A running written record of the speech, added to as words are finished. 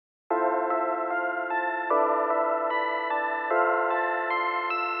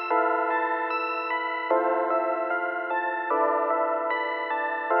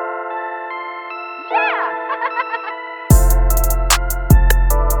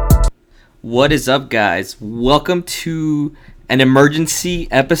What is up, guys? Welcome to an emergency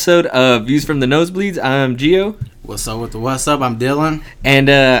episode of Views from the Nosebleeds. I'm Gio. What's up with the what's up? I'm Dylan. And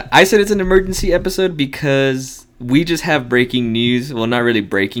I said it's an emergency episode because we just have breaking news. Well, not really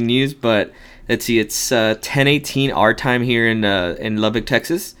breaking news, but let's see. It's 10:18 our time here in Lubbock,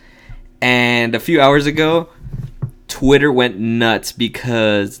 Texas. And a few hours ago, Twitter went nuts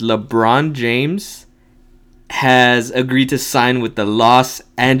because LeBron James has agreed to sign with the Los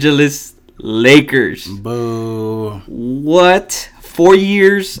Angeles Lakers. Boo. What? 4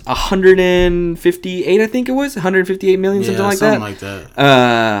 years, 158, I think it was 158 million, something like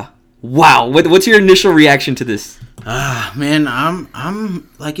that. Wow. What's your initial reaction to this? Man, I'm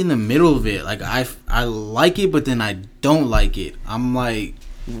like in the middle of it. Like I like it, but then I don't like it. I'm like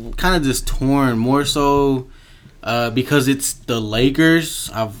kind of just torn. More so because it's the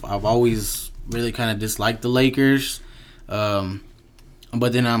Lakers. I've always really kind of disliked the Lakers.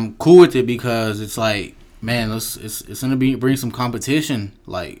 But then I'm cool with it because it's like, man, it's gonna bring some competition.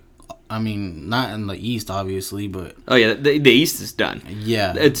 Like, I mean, not in the East, obviously, but oh yeah, the East is done.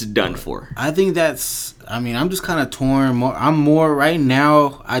 Yeah, it's done for. I think that's. I mean, I'm just kind of torn. I'm more right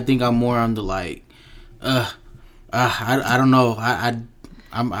now. I think I'm more on the like, I don't know.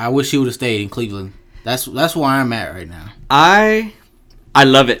 I wish he would have stayed in Cleveland. That's where I'm at right now. I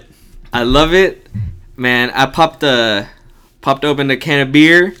love it. I love it, man. I popped open a can of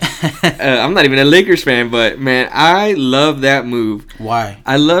beer. I'm not even a Lakers fan, but man, I love that move. Why?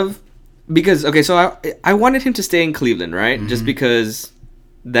 Because okay, so I wanted him to stay in Cleveland, right? Mm-hmm. Just because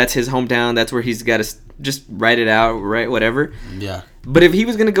that's his hometown. That's where he's got to just write it out, right? Whatever. Yeah. But if he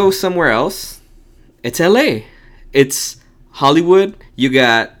was gonna go somewhere else, it's LA. It's Hollywood. You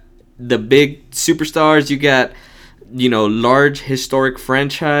got the big superstars. You got, large historic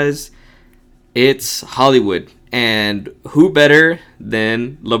franchise. It's Hollywood. And who better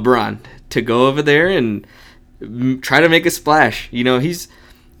than LeBron to go over there and try to make a splash? I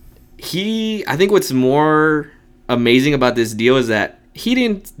think what's more amazing about this deal is that he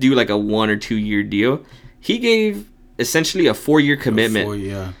didn't do like a 1 or 2 year deal. He gave essentially a 4-year commitment.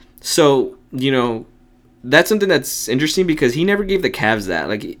 Yeah. So, that's something that's interesting because he never gave the Cavs that.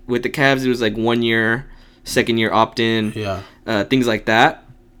 Like with the Cavs, it was like 1 year, 2nd year opt-in, things like that.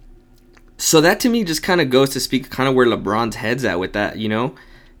 So that to me just kind of goes to speak kind of where LeBron's head's at with that,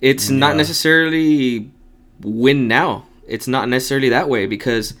 It's not necessarily win now. It's not necessarily that way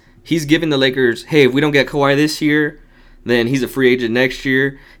because he's giving the Lakers, hey, if we don't get Kawhi this year, then he's a free agent next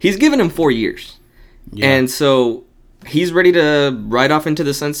year. He's giving him 4 years. Yeah. And so he's ready to ride off into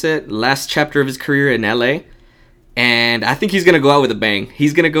the sunset, last chapter of his career in LA. And I think he's going to go out with a bang.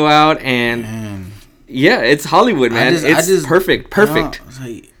 He's going to go out and, yeah, it's Hollywood, man. It's perfect.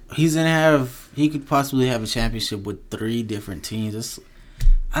 He could possibly have a championship with 3 different teams.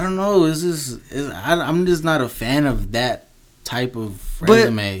 I don't know. I'm just not a fan of that type of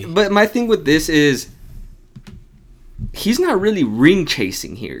resume. But my thing with this is he's not really ring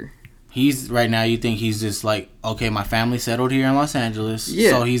chasing here. He's right now. You think he's just like, okay, my family settled here in Los Angeles,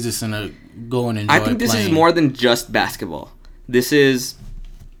 so he's just gonna go and enjoy. I think this is more than just basketball. This is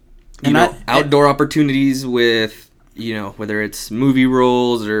outdoor opportunities with whether it's movie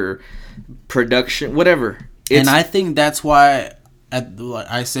roles or production, whatever. And I think that's why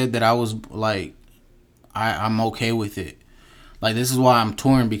I said that I was like, I'm okay with it. Like, this is why I'm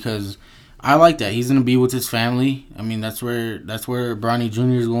torn because I like that he's gonna be with his family. I mean, that's where Bronny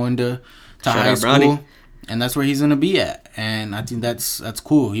Jr. is going to high school, Bronny. And that's where he's gonna be at. And I think that's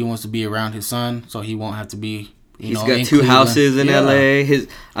cool. He wants to be around his son, so he won't have to be. He's got 2 Cleveland. Houses in LA.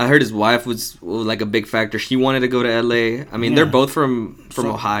 I heard his wife was like a big factor. She wanted to go to LA. I mean, they're both from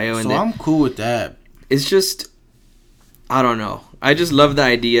Ohio, and I'm cool with that. It's just, I don't know. I just love the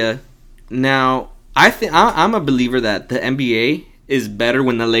idea. Now, I'm a believer that the NBA is better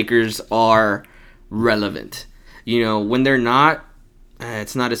when the Lakers are relevant. When they're not,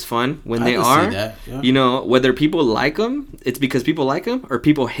 it's not as fun. When they are, whether people like them, it's because people like them, or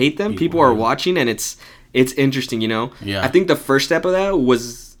people hate them. People are watching, and it's interesting, Yeah. I think the first step of that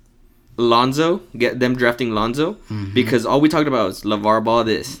was Lonzo, get them drafting Lonzo, because all we talked about was LeVar Ball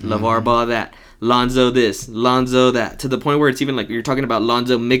this, LeVar Ball that, Lonzo this, Lonzo that, to the point where it's even like you're talking about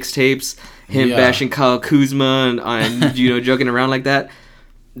Lonzo mixtapes, him bashing Kyle Kuzma and joking around like that.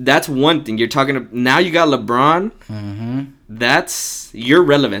 That's one thing. You're talking now. You got LeBron. You're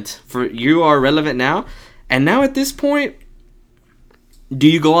relevant you are relevant now, and now at this point, do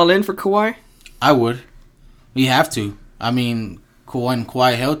you go all in for Kawhi? I would. We have to. I mean, when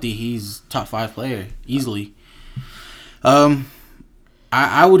Kawhi healthy, he's top 5 player easily.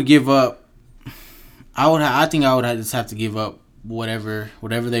 I would give up. I think I would just have to give up whatever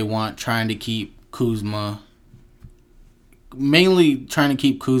they want, trying to keep Kuzma. Mainly trying to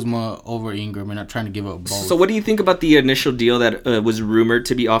keep Kuzma over Ingram and not trying to give up both. So what do you think about the initial deal that was rumored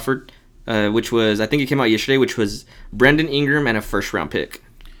to be offered, which was, I think it came out yesterday, which was Brandon Ingram and a first-round pick?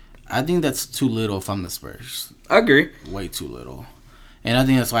 I think that's too little if I'm the Spurs. I agree. Way too little. And I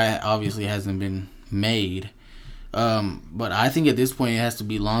think that's why it obviously hasn't been made. But I think at this point it has to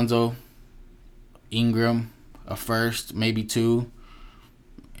be Lonzo, Ingram, a first, maybe two,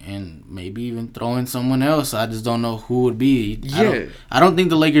 and maybe even throw in someone else. I just don't know who would be. Yeah. I don't think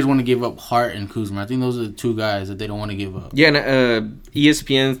the Lakers want to give up Hart and Kuzma. I think those are the two guys that they don't want to give up. Yeah, and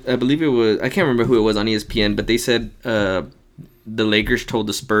ESPN, I believe it was, I can't remember who it was on ESPN, but they said the Lakers told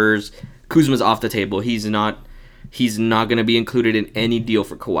the Spurs Kuzma's off the table. He's not going to be included in any deal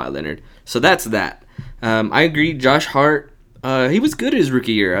for Kawhi Leonard. So that's that. I agree. Josh Hart, he was good his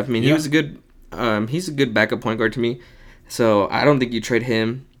rookie year. I mean, he was a good. He's a good backup point guard to me. So I don't think you trade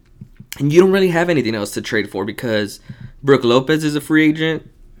him. And you don't really have anything else to trade for because Brook Lopez is a free agent.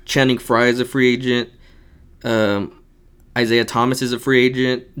 Channing Frye is a free agent. Isaiah Thomas is a free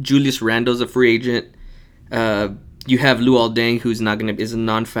agent. Julius Randle's a free agent. You have Luol Deng, who's is a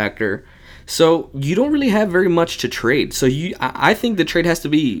non-factor. So you don't really have very much to trade. So I think the trade has to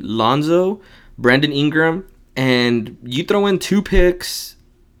be Lonzo, Brandon Ingram, and you throw in 2 picks,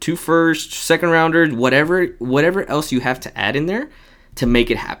 2 first, second rounders, whatever else you have to add in there to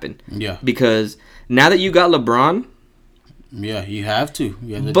make it happen. Yeah. Because now that you got LeBron, yeah, you have to.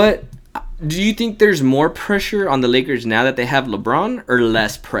 But do you think there's more pressure on the Lakers now that they have LeBron, or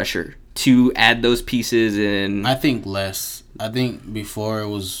less pressure to add those pieces in? I think less. I think before it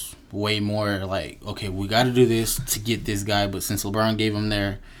was way more like, okay, we got to do this to get this guy. But since LeBron gave him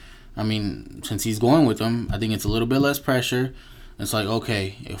since he's going with them, I think it's a little bit less pressure. It's like,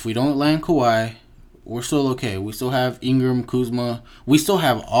 okay, if we don't land Kawhi, we're still okay. We still have Ingram, Kuzma. We still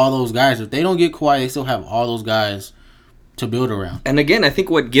have all those guys. If they don't get Kawhi, they still have all those guys to build around. And again, I think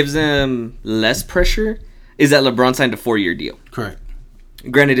what gives them less pressure is that LeBron signed a 4-year deal. Correct.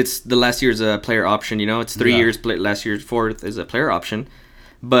 Granted, it's the last year's a player option. It's 3 years. Last year's 4th is a player option.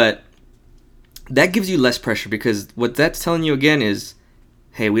 But that gives you less pressure because what that's telling you again is,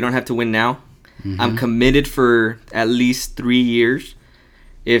 hey, we don't have to win now. Mm-hmm. I'm committed for at least 3 years.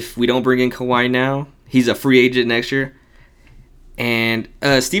 If we don't bring in Kawhi now, he's a free agent next year. And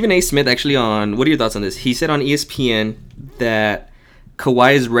Stephen A. Smith actually what are your thoughts on this? He said on ESPN that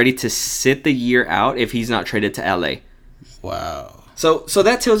Kawhi is ready to sit the year out if he's not traded to LA. Wow. So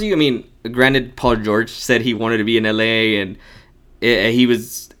that tells you, I mean, granted, Paul George said he wanted to be in LA and it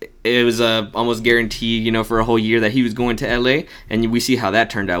was almost guaranteed, for a whole year that he was going to LA, and we see how that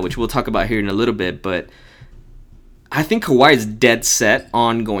turned out, which we'll talk about here in a little bit. But I think Kawhi is dead set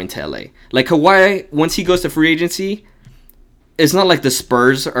on going to LA. Like Kawhi, once he goes to free agency, it's not like the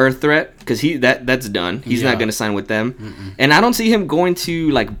Spurs are a threat because that's done. He's not going to sign with them, Mm-mm. And I don't see him going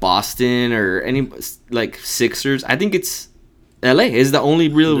to like Boston or any like Sixers. I think it's LA is the only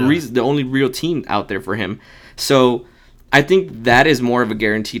real reason, the only real team out there for him. So I think that is more of a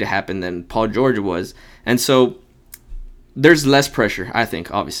guarantee to happen than Paul George was. And so there's less pressure, I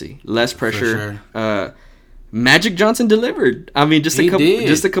think, obviously. Less pressure. Sure. Magic Johnson delivered. I mean, just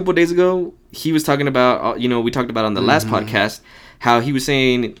a couple days ago, he was talking about, we talked about on the last podcast, how he was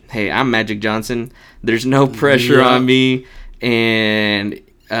saying, hey, I'm Magic Johnson. There's no pressure on me. And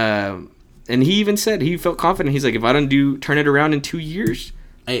he even said he felt confident. He's like, if I don't turn it around in 2 years,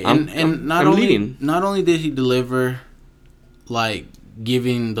 I'm leading. Not only did he deliver, like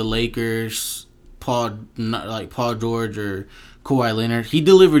giving the Lakers Paul George or Kawhi Leonard, he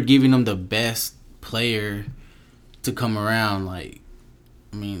delivered giving them the best player to come around. Like,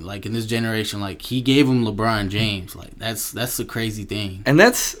 I mean, like in this generation, like he gave them LeBron James. Like that's the crazy thing. And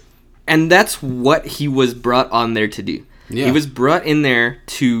that's what he was brought on there to do. Yeah. He was brought in there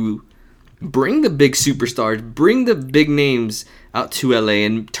to bring the big superstars, bring the big names out to LA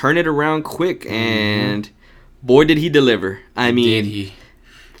and turn it around quick. And boy, did he deliver. I mean, did he?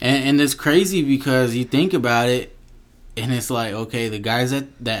 And it's crazy because you think about it, and it's like, okay, the guys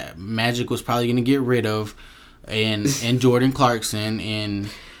that Magic was probably going to get rid of, and Jordan Clarkson and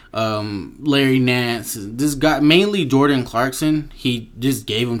Larry Nance. This guy, mainly Jordan Clarkson, he just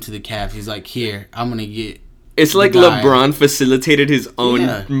gave him to the Cavs. He's like, here, I'm going to get. It's like LeBron facilitated his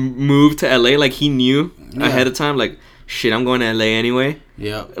own move to LA. Like he knew ahead of time, like, shit, I'm going to LA anyway.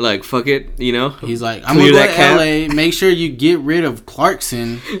 Yeah. Like, fuck it, He's like, I'm going to go to LA, make sure you get rid of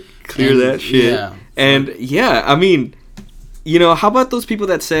Clarkson. Clear that shit. Yeah. And, I mean, how about those people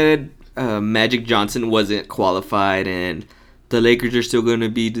that said Magic Johnson wasn't qualified and the Lakers are still going to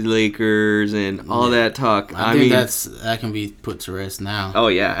be the Lakers and all that talk. I think that can be put to rest now. Oh,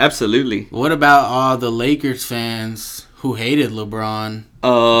 yeah, absolutely. What about all the Lakers fans who hated LeBron?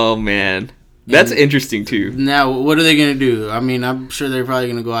 Oh, man. That's interesting, too. Now, what are they going to do? I mean, I'm sure they're probably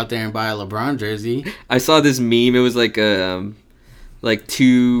going to go out there and buy a LeBron jersey. I saw this meme. It was like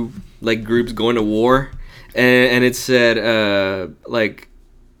two groups going to war. And it said,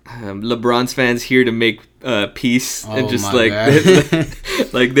 LeBron's fans here to make peace. And just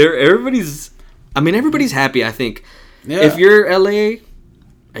everybody's happy, I think. Yeah. If you're LA,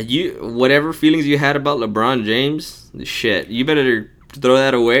 whatever feelings you had about LeBron James, shit, you better throw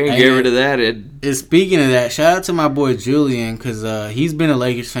that away and get rid of that. And speaking of that, shout out to my boy Julian, because he's been a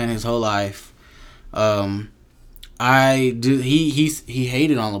Lakers fan his whole life. He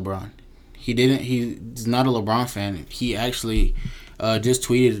hated on LeBron. He's not a LeBron fan. He actually just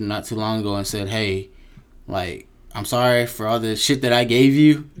tweeted not too long ago and said, hey, like, I'm sorry for all the shit that I gave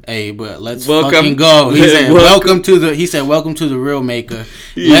you. Hey, but let's fucking go. He said, welcome to the real maker.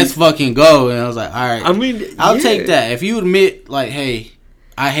 Yeah. Let's fucking go. And I was like, all right. I mean, I'll take that. If you admit, like, hey,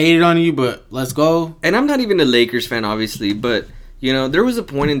 I hated on you, but let's go. And I'm not even a Lakers fan, obviously, but you know, there was a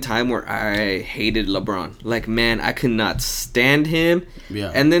point in time where I hated LeBron. Like, man, I could not stand him.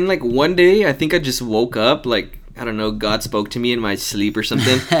 Yeah. And then, like, one day, I think I just woke up, like, I don't know, God spoke to me in my sleep or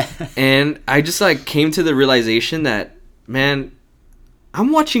something. And I just, like, came to the realization that, man,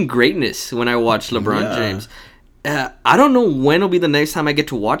 I'm watching greatness when I watch LeBron James. I don't know when will be the next time I get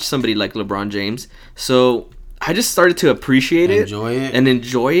to watch somebody like LeBron James. So I just started to appreciate enjoy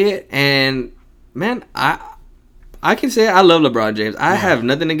it. And, man, I can say I love LeBron James. I have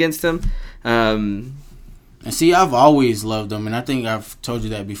nothing against him. And see, I've always loved him, and I think I've told you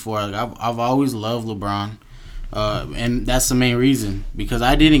that before. Like, I've always loved LeBron, and that's the main reason, because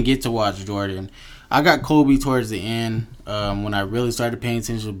I didn't get to watch Jordan. I got Kobe towards the end when I really started paying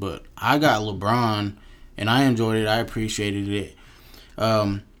attention, but I got LeBron, and I enjoyed it. I appreciated it.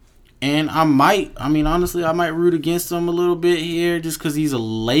 And I might root against him a little bit here just because he's a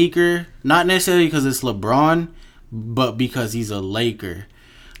Laker. Not necessarily because it's LeBron, but because he's a Laker.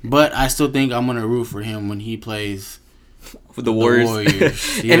 But I still think I'm going to root for him when he plays for the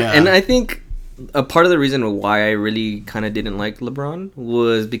Warriors. Yeah. and I think a part of the reason why I really kind of didn't like LeBron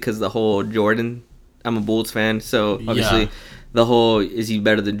was because the whole Jordan. I'm a Bulls fan, so obviously the whole is he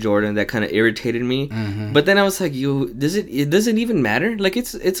better than Jordan, that kind of irritated me. Mm-hmm. But then I was like, it doesn't even matter. Like,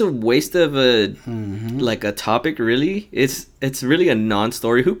 it's a waste of a like a topic, really. It's really a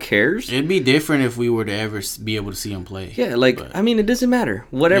non-story. Who cares? It'd be different if we were to ever be able to see him play. Yeah, I mean, it doesn't matter.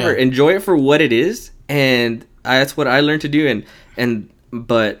 Whatever. Yeah. Enjoy it for what it is, and that's what I learned to do.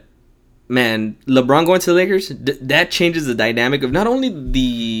 But man, LeBron going to the Lakers, that changes the dynamic of not only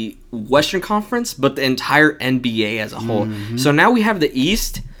the Western Conference, but the entire NBA as a whole. Mm-hmm. So now we have the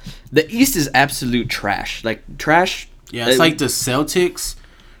East. The East is absolute trash. Like, trash. Yeah, it's like the Celtics,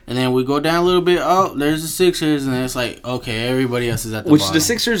 and then we go down a little bit. Oh, there's the Sixers, and then it's like, okay, everybody else is at the bottom. The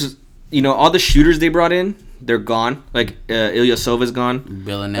Sixers, you know, all the shooters they brought in, they're gone. Like, Ilyasova's gone.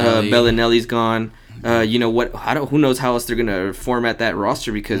 Bellinelli's gone. You know what? Who knows how else they're gonna format that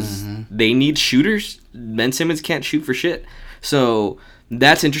roster, because they need shooters. Ben Simmons can't shoot for shit, so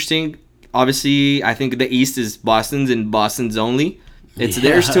that's interesting. Obviously, I think the East is Boston's and Boston's only. It's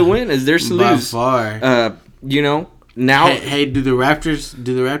theirs to win. It's theirs to lose. By far. You know now. Hey, do the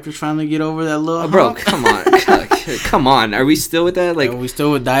Raptors finally get over that little? Bro, come on. Come on, are we still with that? Like, are we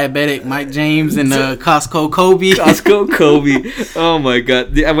still with diabetic Mike James and Costco Kobe? Costco Kobe. Oh my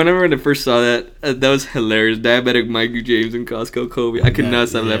god! Whenever I first saw that, that was hilarious. Diabetic Mike James and Costco Kobe. I could not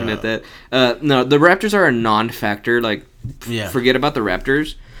stop laughing at that. No, the Raptors are a non-factor. Like, forget about the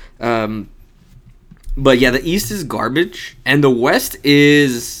Raptors. But yeah, the East is garbage, and the West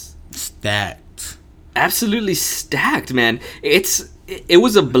is stacked. Absolutely stacked, man. It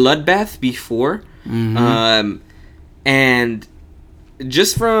was a bloodbath before. And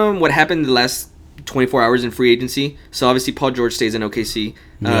just from what happened the last 24 hours in free agency, so obviously Paul George stays in OKC.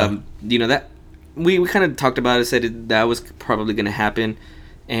 You know, that we kind of talked about it, said that was probably going to happen,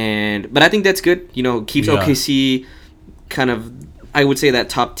 but I think that's good. You know, keeps OKC kind of, I would say, that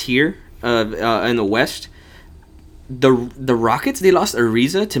top tier in the West. The Rockets, they lost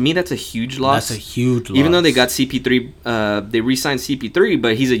Ariza. To me, that's a huge loss. That's a huge loss. Even though they got CP3, they re-signed CP3,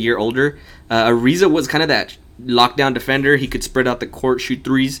 but he's a year older. Ariza was kind of that lockdown defender. He could spread out the court, shoot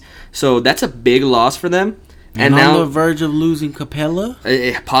threes. So that's a big loss for them. And now on the verge of losing Capella?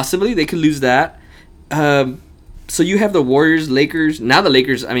 Possibly. They could lose that. So you have the Warriors, Lakers. Now the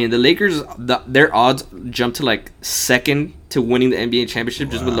Lakers, their odds jump to like second to winning the NBA championship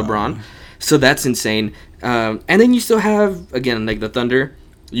just with LeBron. So that's insane. And then you still have, again, like the Thunder.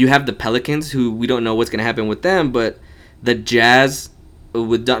 You have the Pelicans, who we don't know what's going to happen with them, but the Jazz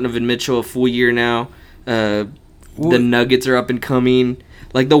with Donovan Mitchell a full year now. The Nuggets are up and coming.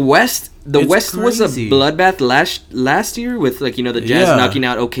 Like the West was a bloodbath last year with, like, the Jazz knocking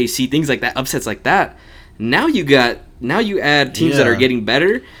out OKC, things like that, upsets like that. Now you add teams that are getting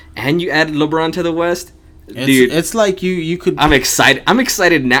better, and you add LeBron to the West. Dude, it's like you could. I'm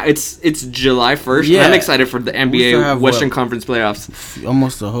excited now. It's July 1st. Yeah. I'm excited for the NBA Western Conference playoffs.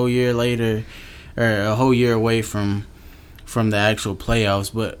 Almost a whole year later, or a whole year away from the actual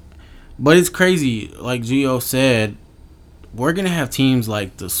playoffs, but it's crazy. Like Gio said, we're gonna have teams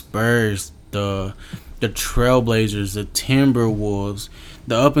like the Spurs, the Trailblazers, the Timberwolves,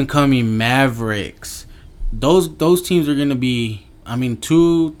 the up and coming Mavericks. Those teams are gonna be. I mean,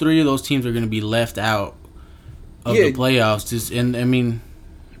 2-3 of those teams are gonna be left out of the playoffs.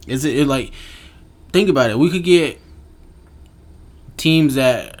 Is it like, think about it? We could get teams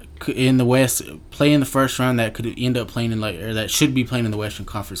that in the West play in the first round that could end up playing or that should be playing in the Western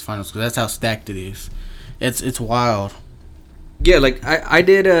Conference Finals, because that's how stacked it is. It's wild. Yeah, like I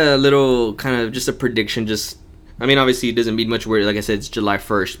did a little kind of just a prediction. Obviously it doesn't mean much. Where, like I said, it's July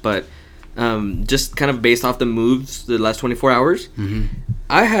 1st, but just kind of based off the moves the last 24 hours,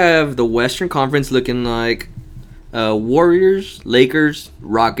 I have the Western Conference looking like Warriors, Lakers,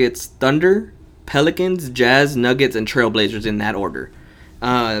 Rockets, Thunder, Pelicans, Jazz, Nuggets, and Trailblazers in that order.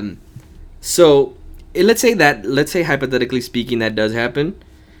 So let's say hypothetically speaking that does happen.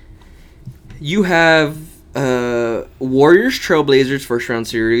 You have Warriors, Trailblazers first round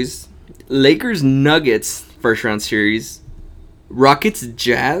series, Lakers, Nuggets first round series, Rockets,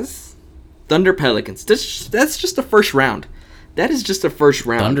 Jazz, Thunder, Pelicans. That's just the first round. That is just the first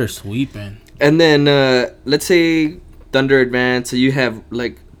round. Thunder sweeping. And then let's say Thunder advance. So you have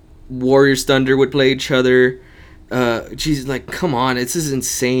like Warriors, Thunder would play each other. Like, come on, this is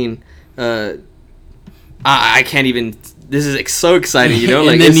insane. I can't even. This is so exciting,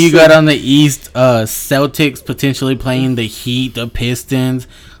 Like, and then you got on the East, Celtics potentially playing the Heat, the Pistons.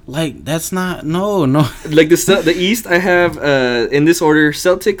 Like, that's not no. Like the East, I have in this order: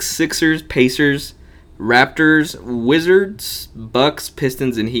 Celtics, Sixers, Pacers, Raptors, Wizards, Bucks,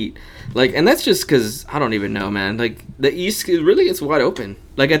 Pistons, and Heat. Like, and that's just because I don't even know, man. Like, the East really gets wide open.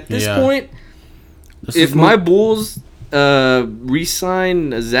 Like, at this point, if my Bulls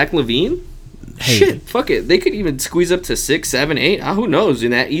re-sign Zach LaVine, shit, fuck it. They could even squeeze up to 6, 7, 8. Who knows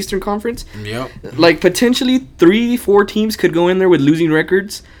in that Eastern Conference? Yep. Like, potentially 3-4 teams could go in there with losing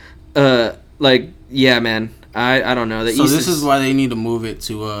records. Yeah, man. I don't know. So this is why they need to move it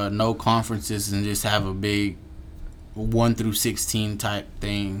to no conferences and just have a big 1 through 16 type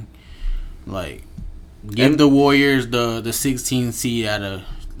thing. Like, give the Warriors the 16 seed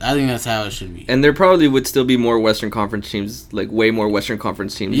I think that's how it should be. And there probably would still be more Western Conference teams, like way more Western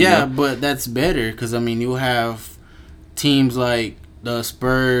Conference teams. Yeah, but that's better because, you'll have teams like the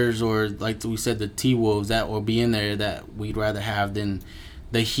Spurs or, like we said, the T-Wolves that will be in there that we'd rather have than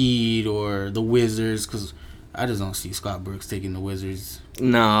the Heat or the Wizards, because I just don't see Scott Brooks taking the Wizards.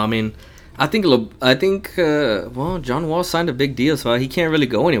 No, I think John Wall signed a big deal, so he can't really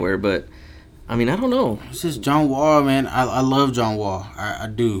go anywhere, but I don't know. It's just John Wall, man. I love John Wall. I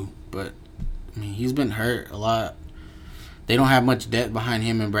do. But, he's been hurt a lot. They don't have much depth behind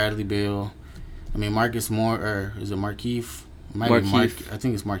him and Bradley Beal. Marcus Moore, or is it Markieff? I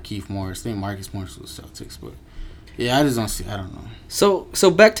think it's Markieff Morris. I think Marcus Morris was Celtics. But, yeah, I just don't see. I don't know. So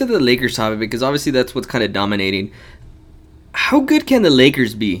back to the Lakers topic, because obviously that's what's kind of dominating. How good can the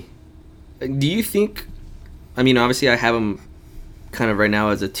Lakers be? Do you think... obviously I have them kind of right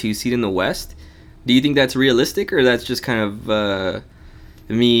now as a 2 seed in the West. Do you think that's realistic, or that's just kind of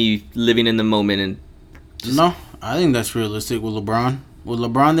me living in the moment? And no, I think that's realistic with LeBron. With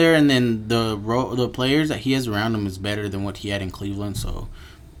LeBron there, and then the players that he has around him is better than what he had in Cleveland. So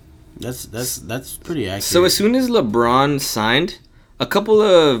that's pretty accurate. So as soon as LeBron signed,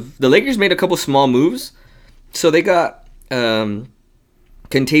 the Lakers made a couple small moves. So they got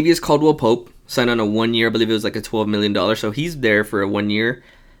Kentavious Caldwell-Pope signed on a 1 year. I believe it was like a $12 million. So he's there for a 1 year.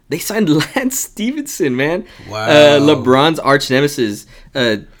 They signed Lance Stevenson, man. Wow. LeBron's arch nemesis.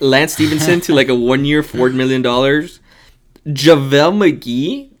 Lance Stevenson to like a 1 year, $4 million. JaVale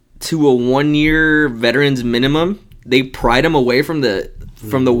McGee to a 1 year veterans minimum. They pried him away from the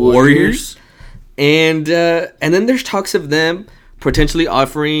Warriors. And then there's talks of them potentially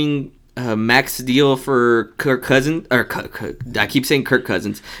offering max deal for Kirk Cousins, I keep saying Kirk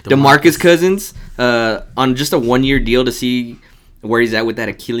Cousins, DeMarcus Cousins, on just a 1 year deal to see where he's at with that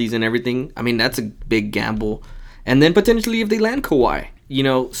Achilles and everything. That's a big gamble. And then potentially if they land Kawhi,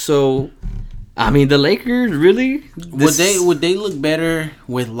 So I mean, the Lakers really would they look better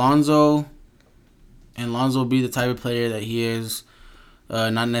with Lonzo, and Lonzo be the type of player that he is,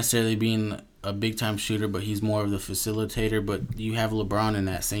 not necessarily being a big time shooter, but he's more of the facilitator. But you have LeBron in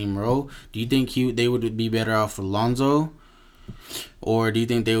that same role. Do you think they would be better off with Lonzo, or do you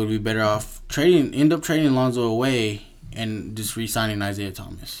think they would be better off end up trading Lonzo away and just re-signing Isaiah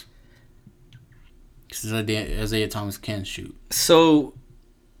Thomas? Because Isaiah Thomas can shoot. So,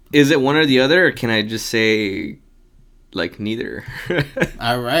 is it one or the other, or can I just say, like, neither?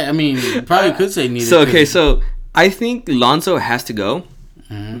 All right. I mean, you probably could say neither. So I think Lonzo has to go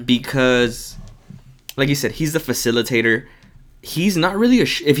because, like you said, he's the facilitator. He's not really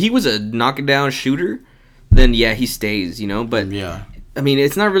if he was a knockdown shooter, then yeah, he stays, But yeah, I mean,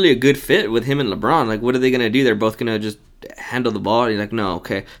 it's not really a good fit with him and LeBron. Like, what are they gonna do? They're both gonna just handle the ball. You're like, no,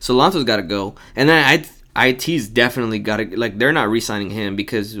 okay. So Lonzo's got to go, and then IT's definitely got to, like, they're not re-signing him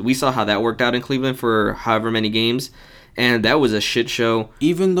because we saw how that worked out in Cleveland for however many games, and that was a shit show.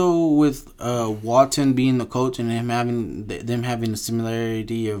 Even though with Walton being the coach and them having a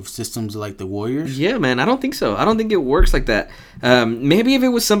similarity of systems like the Warriors. Yeah, man, I don't think so. I don't think it works like that. Maybe if it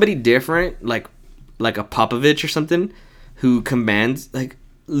was somebody different, like a Popovich or something, who commands, like,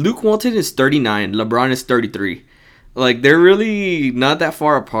 Luke Walton is 39, LeBron is 33. Like, they're really not that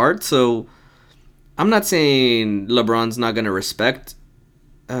far apart, so I'm not saying LeBron's not going to respect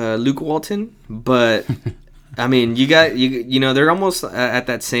Luke Walton, but I mean, they're almost at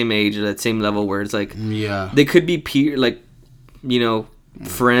that same age, or that same level where it's like, they could be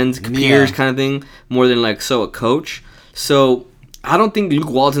friends, peers kind of thing, more than like a coach. So I don't think Luke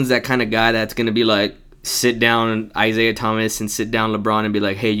Walton's that kind of guy that's going to be like, sit down Isaiah Thomas and sit down LeBron and be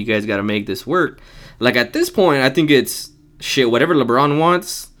like, hey, you guys got to make this work. Like, at this point, I think it's shit. Whatever LeBron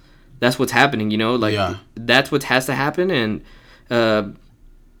wants, that's what's happening, That's what has to happen. And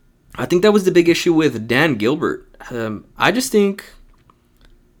I think that was the big issue with Dan Gilbert. I just think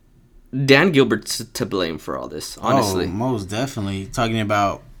Dan Gilbert's to blame for all this, honestly. Oh, most definitely. Talking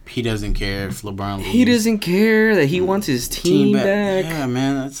about he doesn't care if LeBron loses. He doesn't care that he wants his team back. Yeah,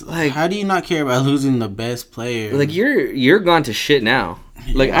 man. That's like, how do you not care about losing the best player? Like, you're gone to shit now.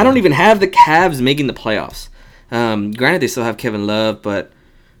 Like, I don't even have the Cavs making the playoffs. Granted, they still have Kevin Love, but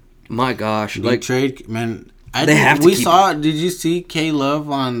my gosh, like, trade, man. Did you see K Love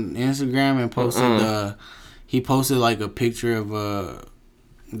on Instagram and posted he posted like a picture of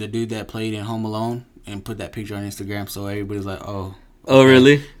the dude that played in Home Alone and put that picture on Instagram, so everybody's like, oh,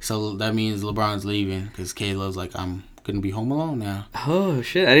 really? So that means LeBron's leaving because K Love's like, I'm gonna be home alone now. Oh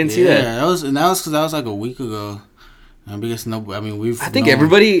shit, I didn't see that. Yeah, that was because that was like a week ago. I think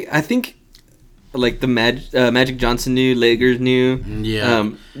everybody. I think like the Magic Johnson knew, Lakers knew.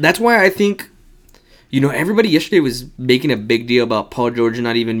 Yeah. That's why I think, everybody yesterday was making a big deal about Paul George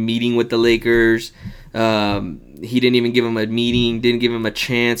not even meeting with the Lakers. He didn't even give him a meeting, didn't give him a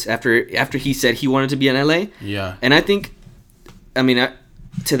chance after he said he wanted to be in LA. Yeah. And I think,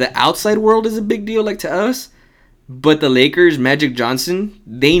 to the outside world is a big deal, like to us, but the Lakers, Magic Johnson,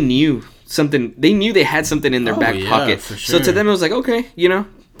 they knew something. They knew they had something in their back pocket. For sure. So to them, it was like, okay,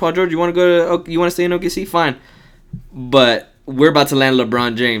 Paul George, you want to stay in OKC? Fine. But we're about to land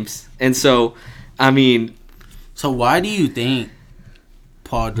LeBron James. And so, So why do you think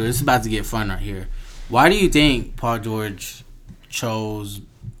Paul George, it's about to get fun right here. Why do you think Paul George chose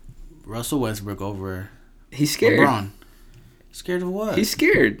Russell Westbrook over He's scared. LeBron? Scared of what? He's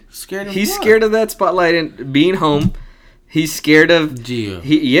scared. Scared of He's what? scared of that spotlight and being home. He's scared of Gio.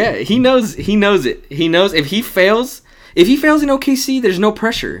 He knows it. He knows if he fails in OKC, there's no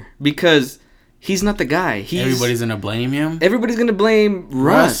pressure because he's not the guy. Everybody's gonna blame him. Everybody's gonna blame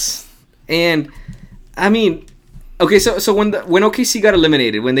Russ. And okay, so when OKC got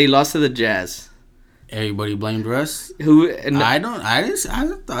eliminated, when they lost to the Jazz, everybody blamed Russ. I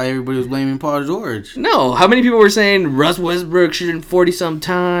thought everybody was blaming Paul George. No, how many people were saying Russ Westbrook shooting 40-some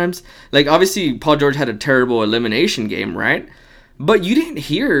times? Like, obviously, Paul George had a terrible elimination game, right? But you didn't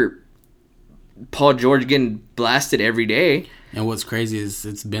hear Paul George getting blasted every day. And what's crazy is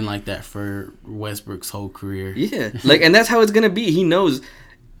it's been like that for Westbrook's whole career. Yeah, and that's how it's gonna be. He knows.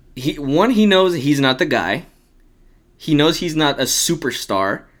 He knows he's not the guy. He knows he's not a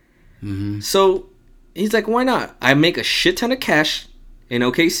superstar. Mm-hmm. So he's like, why not? I make a shit ton of cash in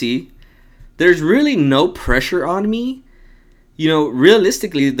OKC. There's really no pressure on me.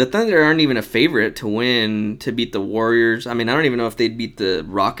 Realistically, the Thunder aren't even a favorite to beat the Warriors. I don't even know if they'd beat the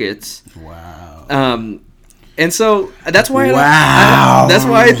Rockets. Wow. And so that's why that's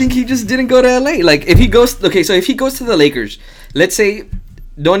why I think he just didn't go to LA. Like, if he goes to the Lakers, let's say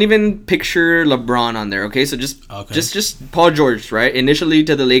don't even picture LeBron on there. Okay, so just Paul George, right? Initially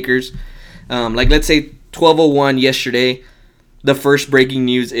to the Lakers, like let's say 12:01 yesterday. The first breaking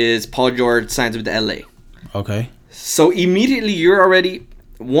news is Paul George signs with the LA. Okay. So immediately you're already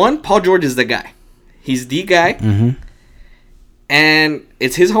Paul George is the guy. He's the guy. Mm-hmm. And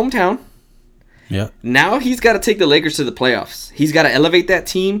it's his hometown. Yeah. Now he's got to take the Lakers to the playoffs. He's got to elevate that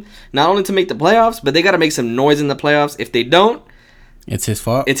team, not only to make the playoffs, but they got to make some noise in the playoffs. If they don't, it's his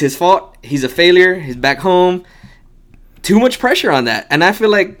fault. It's his fault. He's a failure. He's back home. Too much pressure on that. And I feel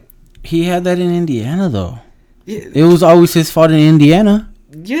like he had that in Indiana, though. Yeah. It was always his fault in Indiana.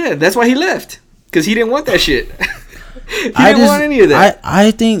 Yeah, that's why he left. Because he didn't want that shit. He didn't want any of that.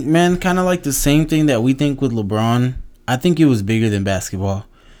 I think, man, kind of like the same thing that we think with LeBron. I think it was bigger than basketball.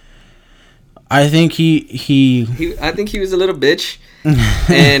 I think I think he was a little bitch,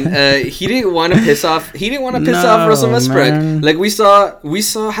 and he didn't want to piss off. He didn't want to piss off Russell Westbrook. Man. Like we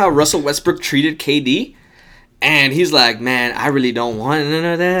saw how Russell Westbrook treated KD, and he's like, man, I really don't want none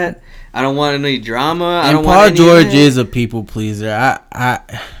of that. I don't want any drama. I don't Paul want any George of that. is a people pleaser.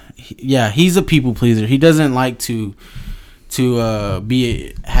 Yeah, he's a people pleaser. He doesn't like to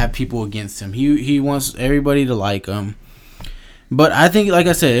have people against him. He wants everybody to like him. But I think, like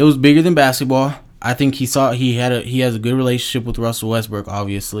I said, it was bigger than basketball. I think he has a good relationship with Russell Westbrook,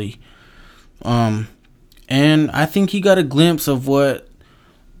 obviously. And I think he got a glimpse of what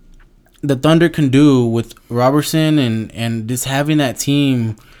the Thunder can do with Robertson and just having that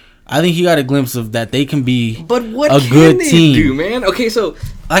team. I think he got a glimpse of that they can be but what a can good they team. Do, man? Okay, so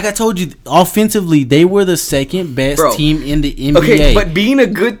like I told you, offensively they were the second best team in the NBA. Okay, but being a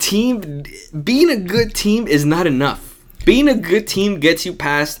good team is not enough. Being a good team gets you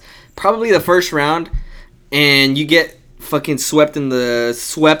past probably the first round, and you get fucking swept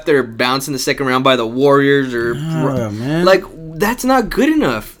or bounced in the second round by the Warriors or man. Like that's not good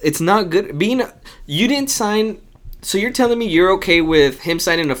enough. It's not good. You didn't sign. So you're telling me you're okay with him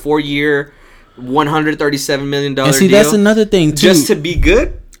signing a 4-year, $137 million deal? See, that's another thing too. Just to be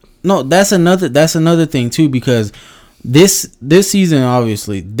good? No, that's another thing too, because this season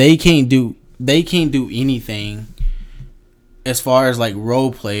obviously they can't do anything. As far as like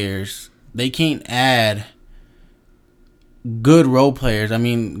role players, they can't add good role players. I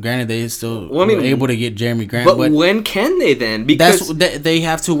mean, granted, they still were able to get Jeremy Grant. But when can they then? Because they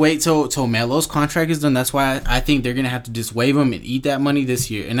have to wait till Melo's contract is done. That's why I think they're gonna have to just waive him and eat that money this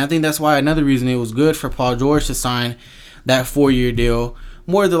year. And I think that's why another reason it was good for Paul George to sign that 4-year deal,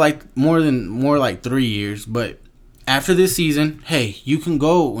 more like 3 years. But after this season, hey, you can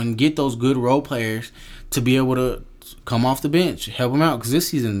go and get those good role players to be able to come off the bench, help them out, because this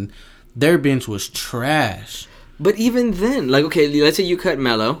season their bench was trash. But even then, like, okay, let's say you cut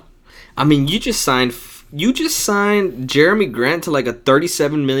Melo. I mean, you just signed Jeremy Grant to like a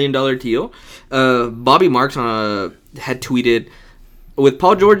 $37 million deal. Bobby Marks had tweeted, with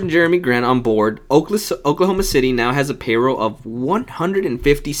Paul George and Jeremy Grant on board, Oklahoma City now has a payroll of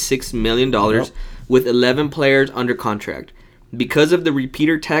 $156 million with 11 players under contract. Because of the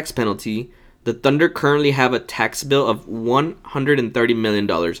repeater tax penalty, the Thunder currently have a tax bill of $130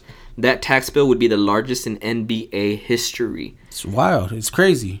 million. That tax bill would be the largest in NBA history. It's wild. It's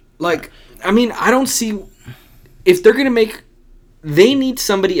crazy. Like, I mean, I don't see... If they're going to they need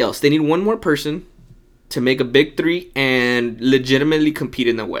somebody else. They need one more person to make a big three and legitimately compete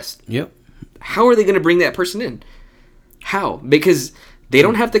in the West. Yep. How are they going to bring that person in? How? Because they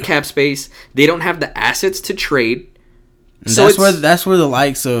don't have the cap space. They don't have the assets to trade. And so that's where the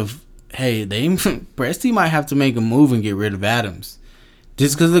likes of... Hey, Presti might have to make a move and get rid of Adams,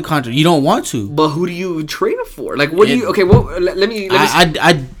 just because of the contract. You don't want to, but who do you trade him for? Like, what do you? Okay, well, let me.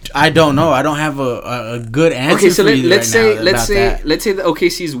 I don't know. I don't have a good answer. Okay, so let's say the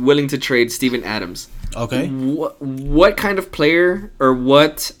OKC is willing to trade Steven Adams. Okay, what kind of player or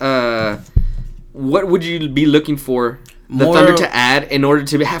what would you be looking for the Thunder to add in order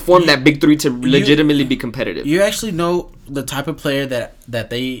to form that big three to legitimately be competitive? You actually know the type of player that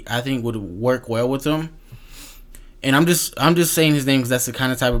they, I think, would work well with them. And I'm just saying his name because that's the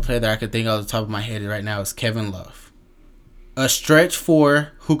kind of type of player that I could think off the top of my head right now is Kevin Love. A stretch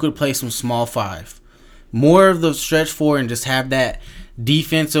 4 who could play some small 5. More of the stretch 4 and just have that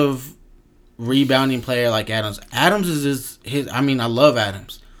defensive rebounding player like Adams. Adams is his I mean, I love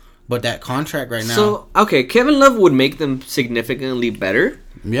Adams. But that contract right now... So, okay, Kevin Love would make them significantly better.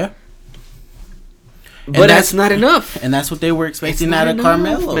 Yeah. But that's not enough. And that's what they were expecting out of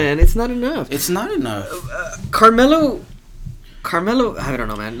Carmelo. Man, it's not enough. It's not enough. Carmelo, I don't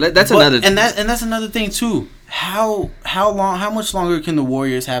know, man. That's another thing too. How much longer can the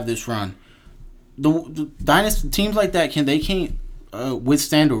Warriors have this run? The dynasty teams like that can't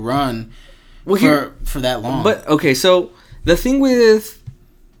withstand a run for that long. But okay, so the thing with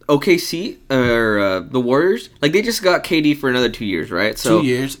OKC or the Warriors, like they just got KD for another 2 years, right? So 2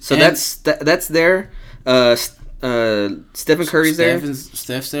 years. So that's there. Stephen Curry's there.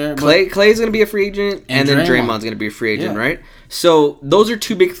 Steph's there. Clay's gonna be a free agent, and then Draymond's gonna be a free agent, right? So those are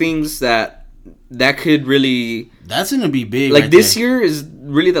two big things that could really. That's gonna be big. Like this year is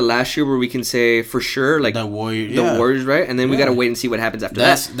really the last year where we can say for sure, like the Warriors, right? And then we gotta wait and see what happens after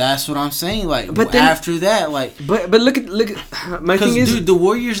that. That's what I'm saying. Like, but then, after that, like, but look at my thing is, dude, the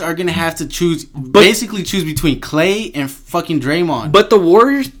Warriors are gonna have to basically choose between Clay and fucking Draymond. But the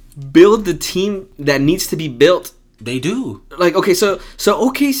Warriors build the team that needs to be built. They do. Like, okay, so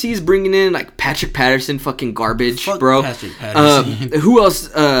OKC is bringing in like Patrick Patterson, fucking garbage, bro. Patrick Patterson. Who else?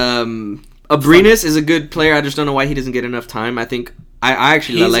 Abrinas is a good player. I just don't know why he doesn't get enough time. I think I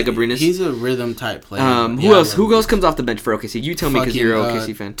actually like Abrinas. He's a rhythm type player. Who else? Who else comes off the bench for OKC? You tell me because you're an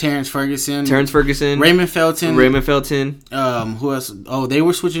OKC fan. Terrence Ferguson. Raymond Felton. Who else? Oh, they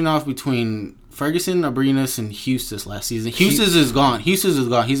were switching off between Ferguson, Abrinas, and Houston last season. Houston is gone. He's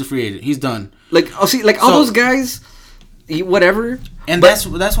a free agent. He's done. Like, all those guys. Whatever, and that's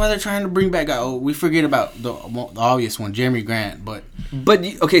why they're trying to bring back. We forget about the obvious one, Jeremy Grant. But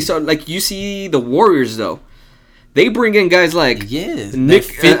okay, so like you see the Warriors though, they bring in guys like Nick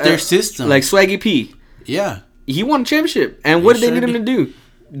fit their system, like Swaggy P. Yeah, he won a championship, and what did they need him to do?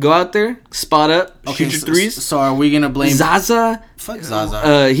 Go out there, spot up, shoot your threes. So are we gonna blame Zaza? Fuck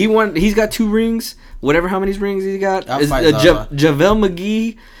Zaza. He won. He's got 2 rings. Whatever, how many rings he got? JaVale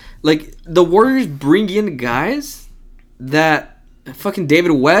McGee. Like the Warriors bring in guys that fucking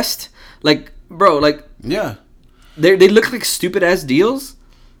David West, like, bro, like, yeah, they look like stupid ass deals,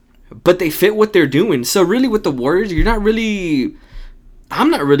 but they fit what they're doing. So really, with the Warriors, I'm not really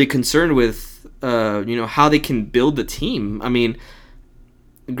concerned with, how they can build the team. I mean,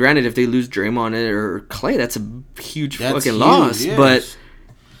 granted, if they lose Draymond or Clay, that's a huge fucking loss. Yes. But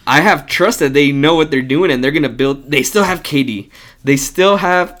I have trust that they know what they're doing and they're gonna build. They still have KD. They still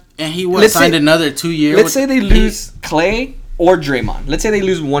have. And he signed another 2 years. Let's say they lose Clay or Draymond. Let's say they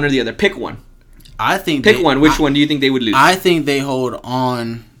lose one or the other. Pick one. I think pick one. Which one do you think they would lose? I think they hold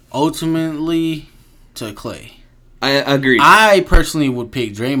on ultimately to Clay. I agree. I personally would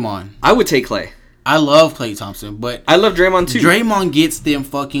pick Draymond. I would take Clay. I love Klay Thompson, but I love Draymond too. Draymond gets them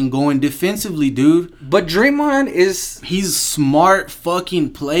fucking going defensively, dude. But Draymond he's a smart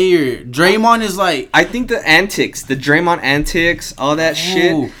fucking player. Draymond is like, I think the Draymond antics, all that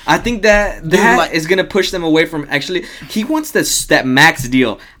shit. I think that is gonna push them away from actually. He wants that max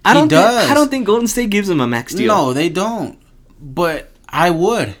deal. I don't think Golden State gives him a max deal. No, they don't. But I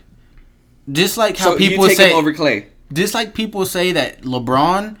would. Just like how people say him over Clay. Just like people say that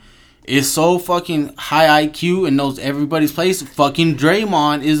LeBron is so fucking high IQ and knows everybody's place. Fucking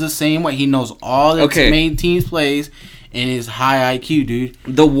Draymond is the same way. He knows all the main team's plays and is high IQ, dude.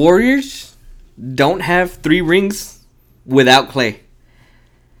 The Warriors don't have 3 rings without Clay.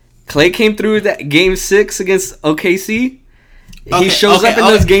 Clay came through that game 6 against OKC. He shows up in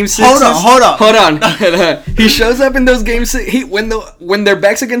those game 6s. Hold on. He shows up in those game 6. When their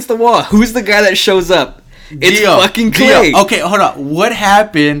back's against the wall, who's the guy that shows up? It's fucking Clay. Okay, hold on. What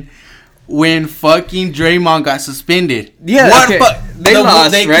happened when fucking Draymond got suspended? Yeah, they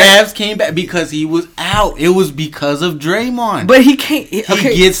lost, right? Cavs came back because he was out. It was because of Draymond. But he can't. He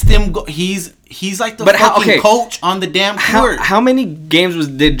gets them. He's like the coach on the damn court. How many games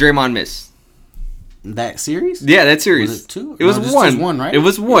did Draymond miss? That series? Yeah, that series. Was it 2? It was 1. Just 1, right? It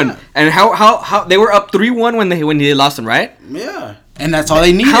was 1. Yeah. And how they were up 3-1 when they lost him, right? Yeah. And that's all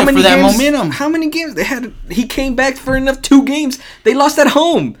they needed for that momentum. How many games they had? He came back for enough 2 games. They lost at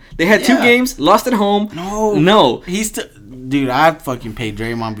home. They had 2 games, lost at home. No. He's dude. I'd fucking pay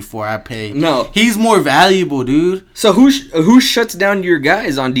Draymond before I pay. No. He's more valuable, dude. So who shuts down your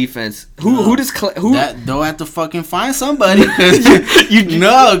guys on defense? Who does they'll have to fucking find somebody.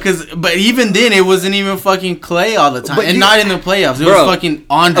 But even then it wasn't even fucking Clay all the time, not in the playoffs. It was fucking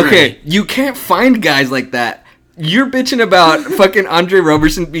Andre. Okay, you can't find guys like that. You're bitching about fucking Andre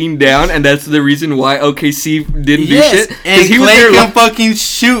Robertson being down, and that's the reason why OKC didn't do shit. And he Clay can fucking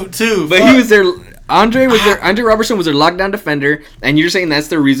shoot too. But he was their Andre Robertson was their lockdown defender, and you're saying that's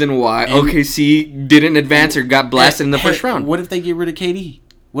the reason why OKC didn't advance or got blasted in the first round. What if they get rid of KD?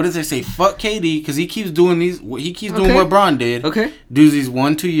 What if they say fuck KD because he keeps doing what Bron did? Okay, do these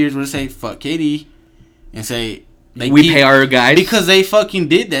 1-2 years where they say fuck KD and say. Pay our guys because they fucking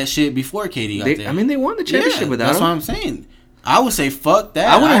did that shit before KD got there. I mean, they won the championship without him. That's what I'm saying. I would say fuck that.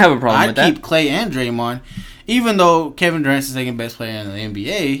 I wouldn't have a problem with that. I'd keep Clay and Draymond. Even though Kevin Durant's the second best player in the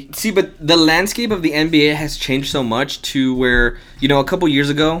NBA. See, but the landscape of the NBA has changed so much to where, a couple years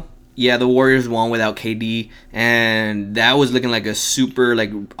ago, yeah, the Warriors won without KD, and that was looking like a super,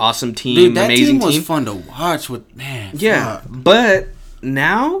 awesome team, Dude, that amazing team was fun to watch with, man. Yeah, fuck. but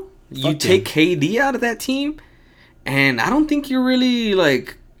now you Fuck take KD out of that team, and I don't think you're really,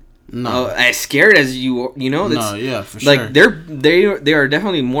 as scared as you know. No, yeah, for sure. They are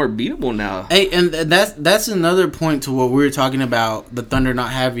definitely more beatable now. Hey, and that's another point to what we were talking about, the Thunder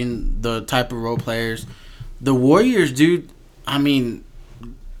not having the type of role players. The Warriors, dude, I mean,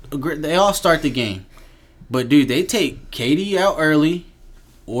 they all start the game. But, dude, they take KD out early,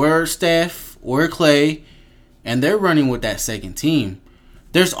 or Steph, or Clay, and they're running with that second team.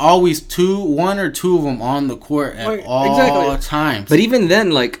 There's always one or two of them on the court at all times. But even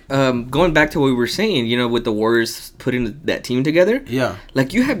then, going back to what we were saying, with the Warriors putting that team together. Yeah.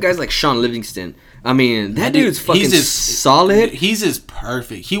 You have guys like Sean Livingston. I mean, that dude's fucking solid. He's just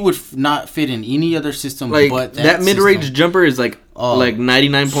perfect. He would not fit in any other system but that mid-range jumper is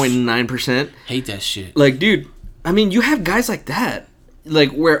 99.9%. Hate that shit. Dude, I mean, you have guys like that.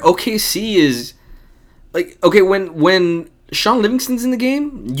 Where OKC is when Sean Livingston's in the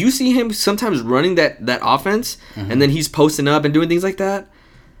game, you see him sometimes running that offense, and then he's posting up and doing things like that.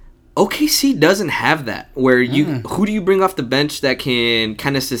 OKC doesn't have that. Where who do you bring off the bench that can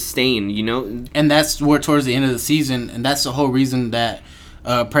kind of sustain? And that's where towards the end of the season, and that's the whole reason that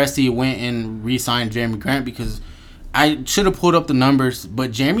Presti went and re-signed Jeremy Grant, because I should have pulled up the numbers,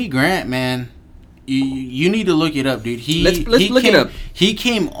 but Jeremy Grant, man. You need to look it up, dude. Let's look it up. He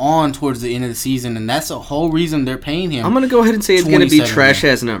came on towards the end of the season, and that's the whole reason they're paying him. I'm going to go ahead and say it's going to be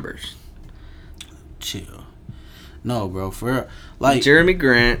trash-ass numbers. Chill. No, bro. For real. Jeremy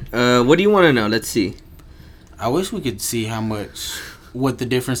Grant, what do you want to know? Let's see. I wish we could see what the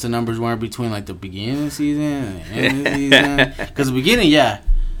difference the numbers were between, the beginning of the season and the end of the season. Because the beginning, yeah,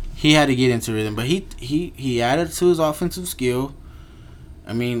 he had to get into rhythm. But he added to his offensive skill.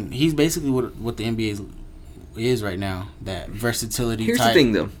 I mean, he's basically what the NBA is right now. That versatility. Here's type the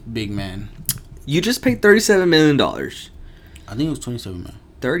thing, though. Big man. You just paid $37 million. I think it was 27 million.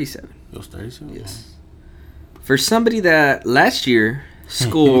 37. It was 37. Yes. For somebody that last year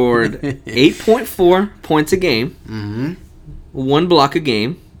scored 8.4 points a game, 1 block a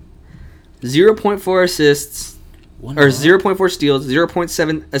game, 0.4 assists, or 0.4 steals,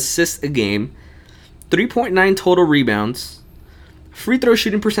 0.7 assists a game, 3.9 total rebounds. Free throw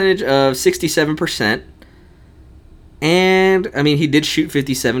shooting percentage of 67%. And, I mean, he did shoot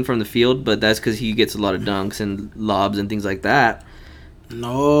 57 from the field, but that's because he gets a lot of dunks and lobs and things like that.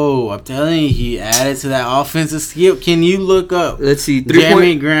 No, I'm telling you, he added to that offensive skill. Can you look up? Let's see.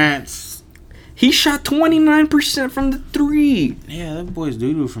 Jeremy Grant's. He shot 29% from the 3. Yeah, that boy's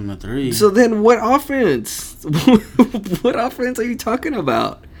doo-doo from the 3. So then what offense? What offense are you talking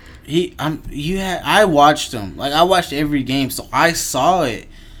about? I watched him. I watched every game, so I saw it.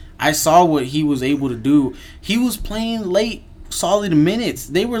 I saw what he was able to do. He was playing late, solid minutes.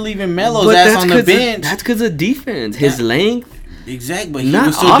 They were leaving Melo's ass on the bench. That's because of defense. His length. Exactly, but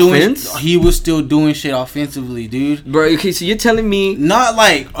he was still doing shit offensively, dude. Bro, okay, so you're telling me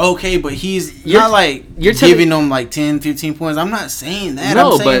but you're giving them 10, 15 points. I'm not saying that.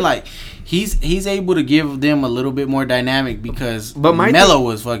 I'm saying He's able to give them a little bit more dynamic because Melo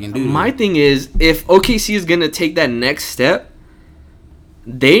was fucking dude. My thing is, if OKC is gonna take that next step,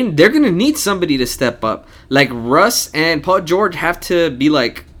 they're gonna need somebody to step up. Russ and Paul George have to be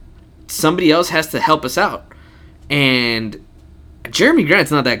somebody else has to help us out, and Jeremy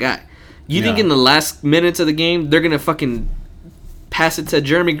Grant's not that guy. You think in the last minutes of the game they're gonna fucking pass it to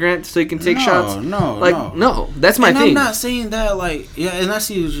Jeremy Grant so he can take shots? No. That's my thing. I'm not saying that and I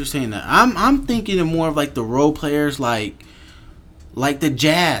see what you're saying that. I'm thinking of more of the role players like the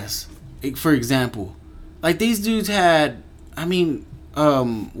Jazz, for example. These dudes had,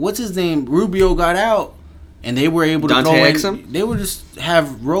 what's his name? Rubio got out and they were able to Dante go Exum? They would just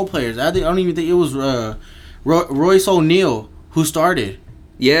have role players. I don't even think it was Royce O'Neal who started.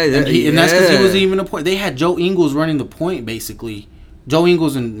 Yeah, and that's because he wasn't even a point. They had Joe Ingles running the point basically. Joe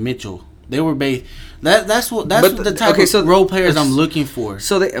Ingles and Mitchell. They were based. That's the type of role players I'm looking for.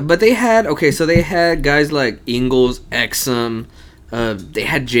 They had guys like Ingles, Exum. They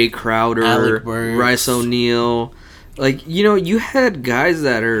had Jay Crowder, Royce O'Neal. You had guys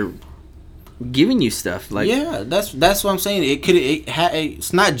that are giving you stuff. That's what I'm saying.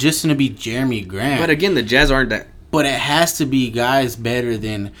 It's not just gonna be Jeremy Grant. But again, the Jazz aren't that. But it has to be guys better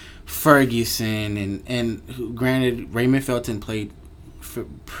than Ferguson and granted Raymond Felton played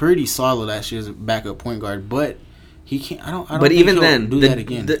pretty solid last year as a backup point guard, but he can't. I don't. But even then, do that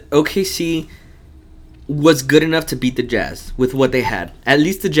again. The OKC was good enough to beat the Jazz with what they had. At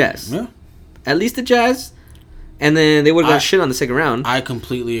least the Jazz. Yeah. At least the Jazz. And then they would have got shit on the second round. I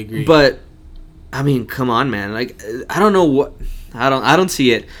completely agree. But I mean, come on, man. Like, I don't know what. I don't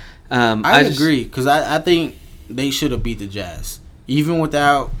see it. I agree because I think they should have beat the Jazz even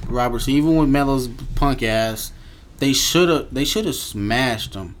without Robertson, even with Melo's punk ass. They should have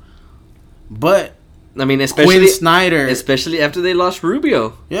smashed them. But I mean, especially Quinn Snyder, especially after they lost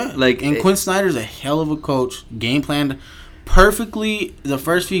Rubio. Yeah, like Quinn Snyder's a hell of a coach. Game planned perfectly the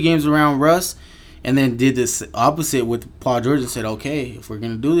first few games around Russ. And then did this opposite with Paul George and said, okay, if we're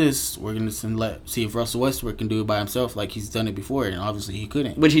going to do this, we're going to see if Russell Westbrook can do it by himself like he's done it before. And obviously he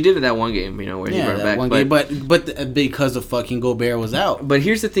couldn't. Which he did in that one game, you know, where he brought it back. One game, but because of fucking Gobert was out. But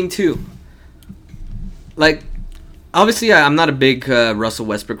here's the thing, too. Like, obviously I'm not a big Russell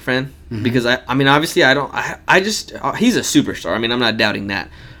Westbrook fan. Mm-hmm. Because, I mean, obviously I just, he's a superstar. I mean, I'm not doubting that.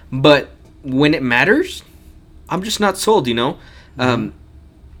 But when it matters, I'm just not sold, you know. Mm-hmm.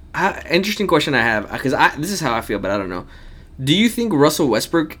 Interesting question I have, because this is how I feel, but I don't know. Do you think Russell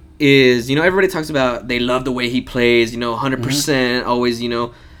Westbrook is, you know, everybody talks about they love the way he plays, you know, 100%, always, you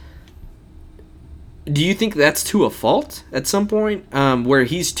know. Do you think that's to a fault at some point, where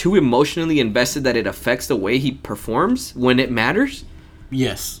he's too emotionally invested that it affects the way he performs when it matters?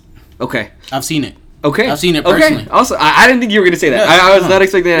 Yes. Okay. I've seen it. Okay. I've seen it personally. Okay. Also, I didn't think you were going to say that. Yeah, I was not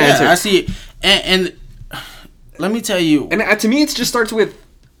expecting that answer. I see it. And let me tell you. And to me, it just starts with,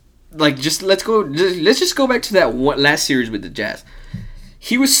 like, let's just go back to that last series with the Jazz.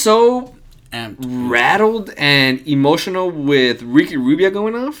 He was so rattled and emotional with Ricky Rubio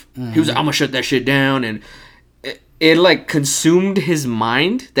going off. Mm-hmm. He was like, I'm gonna shut that shit down, and it like consumed his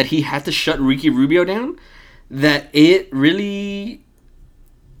mind that he had to shut Ricky Rubio down. That it really,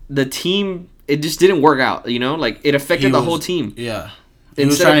 the team, it just didn't work out. You know, like it affected the whole team. Yeah, he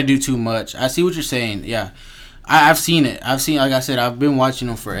was trying to do too much. I see what you're saying. Yeah. I've seen it. Like I said, I've been watching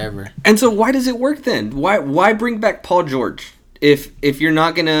him forever. And so why does it work then? Why bring back Paul George if you're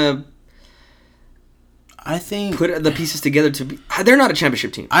not gonna? I think put the pieces together to be. They're not a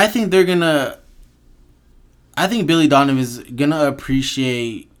championship team. I think they're gonna. I think Billy Donovan's gonna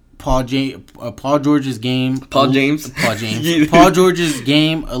appreciate Paul George's game. Paul James. Paul George's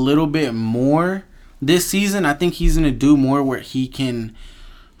game a little bit more this season. I think he's gonna do more where he can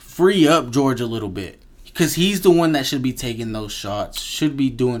free up George a little bit. Because he's the one that should be taking those shots. Should be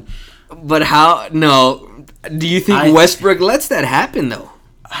doing. But how? No. Do you think Westbrook lets that happen, though?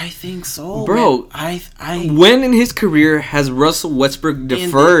 I think so, bro. Man. When in his career has Russell Westbrook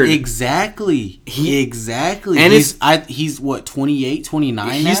deferred? Exactly. Exactly. And he's what, 28, 29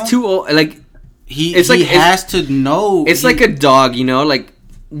 now? He's too old. Like he has to know. It's like a dog, you know. Like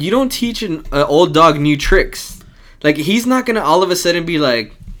you don't teach an old dog new tricks. Like he's not gonna all of a sudden be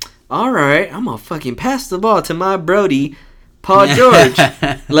like, all right, I'm gonna fucking pass the ball to my Brody, Paul George.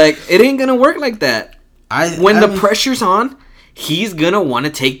 Like, it ain't gonna work like that. When the pressure's on, he's gonna want to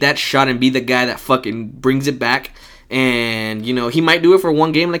take that shot and be the guy that fucking brings it back. And, you know, he might do it for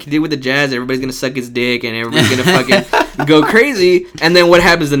one game like he did with the Jazz. Everybody's gonna suck his dick and everybody's gonna fucking go crazy. And then what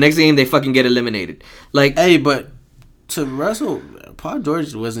happens the next game? They fucking get eliminated. Like, hey, but to Russell, Paul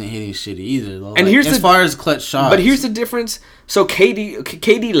George wasn't hitting shit either, though. And here's as far as clutch shots. But here's the difference. So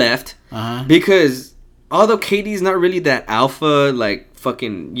KD left because although KD's not really that alpha, like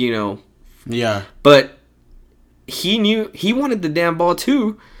fucking, you know. Yeah. But he knew he wanted the damn ball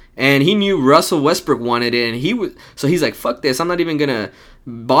too, and he knew Russell Westbrook wanted it, and he's like, fuck this, I'm not even gonna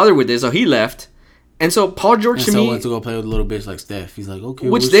bother with this. So he left. And so Paul George to me went to go play with a little bitch like Steph. He's like,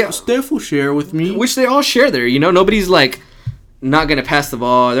 okay, Steph will share with me. Which they all share there, you know. Nobody's like not gonna pass the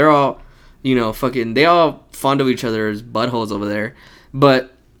ball. They're all, you know, fucking. They all fond of each other's buttholes over there.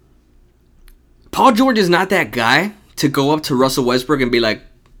 But Paul George is not that guy to go up to Russell Westbrook and be like,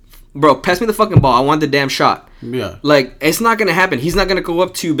 bro, pass me the fucking ball. I want the damn shot. Yeah. Like, it's not gonna happen. He's not gonna go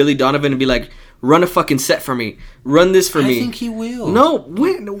up to Billy Donovan and be like, run a fucking set for me. Run this for me. I think he will. No,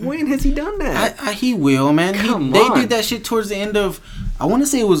 when has he done that? He will, man. They did that shit towards the end of, I want to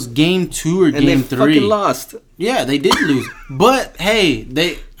say it was game 2 or game 3. And they fucking lost. Yeah, they did lose. But,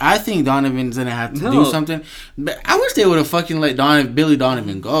 hey, I think Donovan's going to have to do something. But I wish they would have fucking let Billy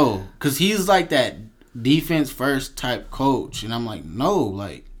Donovan go. Because he's like that defense first type coach. And I'm like, no,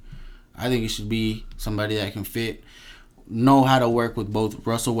 like, I think it should be somebody that can know how to work with both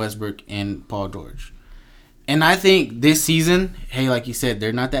Russell Westbrook and Paul George. And I think this season, hey, like you said,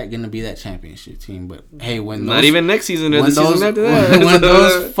 they're not going to be that championship team. But, hey, when not even next season or the season after that. When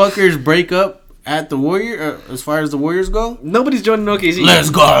those fuckers break up at the as far as the Warriors go, Nobody's joining OKC.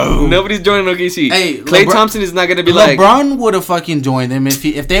 let's go. Nobody's joining OKC. Hey, Klay Thompson is not gonna be like LeBron would have fucking joined them if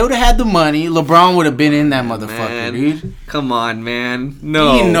they would have had the money. LeBron would have been in that motherfucker, man, dude. Come on, man.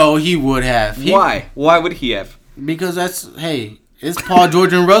 No. He would have. Why? Why would he have? Because it's Paul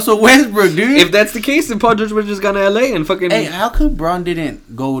George and Russell Westbrook, dude. If that's the case, then Paul George would have just gone to LA and fucking. Hey, how come Bron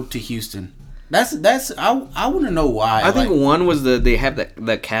didn't go to Houston? I want to know why. I think one was they have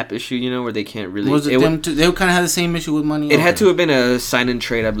the cap issue, you know, where they can't really. Was it them? They kind of had the same issue with money. It had to have been a sign and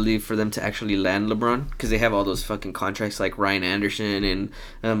trade, I believe, for them to actually land LeBron, because they have all those fucking contracts like Ryan Anderson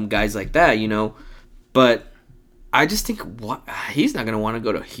and guys like that, you know. But I just think he's not gonna want to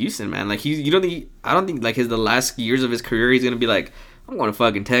go to Houston, man. Like I don't think like the last years of his career he's gonna be like, I'm going to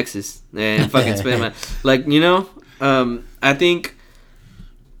fucking Texas and fucking spend my like, you know. I think.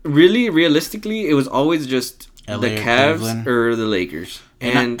 Really, realistically, it was always just LA the Cavs Cleveland. Or the Lakers.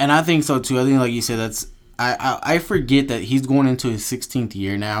 And I think so, too. I think, like you said, that's... I forget that he's going into his 16th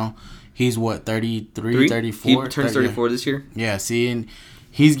year now. He's, what, 33, 34? He turns 34 this year. Yeah, see, and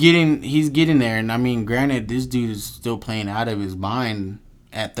he's getting there. And, I mean, granted, this dude is still playing out of his mind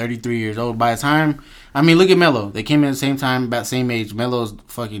at 33 years old. By the time... I mean, look at Melo. They came in at the same time, about the same age. Melo's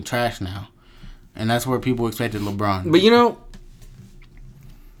fucking trash now. And that's where people expected LeBron. But, you know...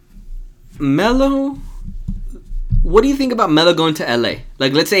 Melo, what do you think about Melo going to LA?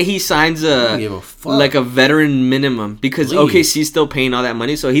 Like, let's say he signs a veteran minimum because OKC's still paying all that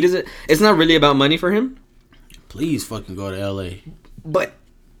money, so he doesn't. It's not really about money for him. Please fucking go to LA. But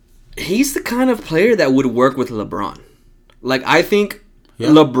he's the kind of player that would work with LeBron. Like, I think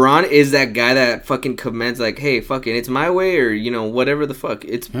LeBron is that guy that fucking commands like, hey, fucking, it's my way, or you know, whatever the fuck.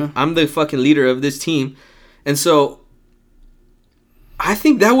 I'm the fucking leader of this team, and so. I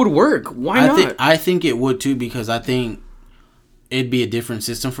think that would work. Why not? I think it would too, because I think it'd be a different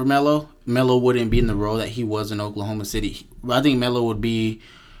system for Melo. Melo wouldn't be in the role that he was in Oklahoma City. I think Melo would be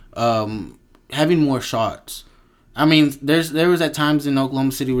having more shots. I mean, there was at times in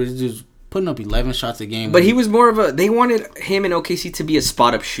Oklahoma City where he was putting up 11 shots a game. But he was more of they wanted him in OKC to be a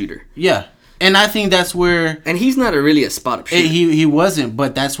spot-up shooter. Yeah. And I think that's where... And he's not really a spot-up shooter. He wasn't,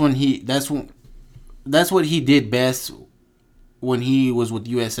 but that's what he did best. When he was with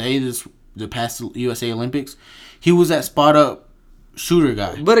USA, the past USA Olympics, he was that spot up shooter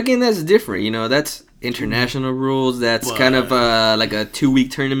guy. But again, that's different. You know, that's international rules. That's kind of like a 2-week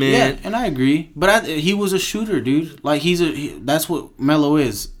tournament. Yeah, and I agree. But he was a shooter, dude. Like that's what Melo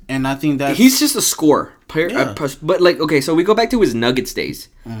is, and I think that he's just a scorer player. Yeah. But like, okay, so we go back to his Nuggets days.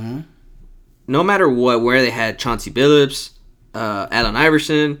 Mm-hmm. No matter where they had Chauncey Billups, Allen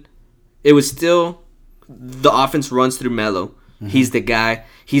Iverson, it was still the offense runs through Melo. Mm-hmm. He's the guy.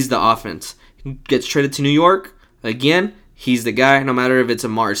 He's the offense. He gets traded to New York. Again, he's the guy. No matter if it's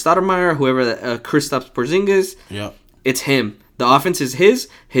Amari Stoudemire, whoever, Kristaps Porzingis, yep. It's him. The offense is his.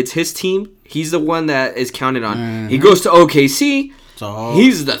 It's his team. He's the one that is counted on. Mm-hmm. He goes to OKC.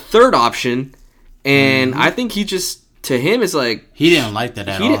 He's the third option. And I think he just, to him, is like... He didn't like that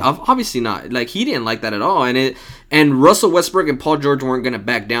at all. Obviously not. Like, he didn't like that at all. And Russell Westbrook and Paul George weren't going to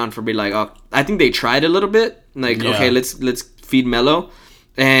back down for being like, oh, I think they tried a little bit. Like, okay, let's feed Melo,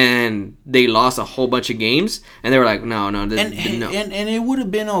 and they lost a whole bunch of games, and they were like, no. And it would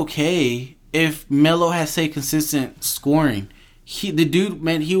have been okay if Melo had consistent scoring. He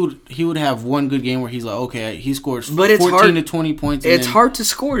would have one good game where he's like, okay, he scores 14 to 20 points. It's hard to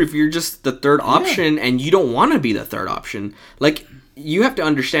score if you're just the third option and you don't want to be the third option. Like, you have to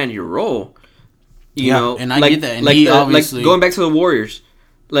understand your role. You know, and I get that. And like going back to the Warriors.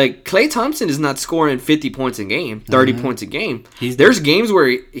 Like, Klay Thompson is not scoring 50 points a game, 30 points a game. There's games where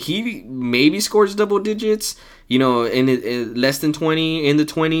he maybe scores double digits, you know, in less than 20, in the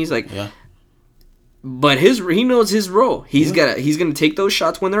 20s. Like, but he knows his role. He's gonna take those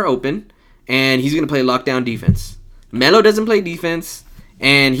shots when they're open, and he's gonna play lockdown defense. Melo doesn't play defense,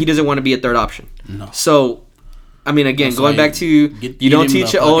 and he doesn't want to be a third option. No. So, I mean, again, going back to you don't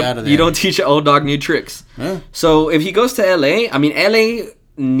teach an old dog new tricks. Yeah. So if he goes to LA, I mean, LA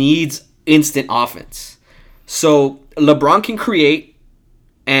needs instant offense. So LeBron can create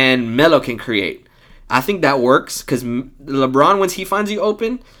and Melo can create. I think that works because LeBron, once he finds you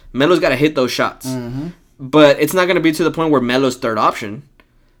open, Melo's got to hit those shots. Mm-hmm. But it's not going to be to the point where Melo's third option.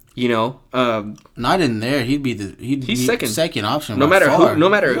 You know, not in there. He'd be second option. No matter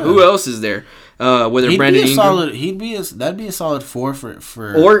who else is there. Whether Brandon Ingram, that'd be a solid 4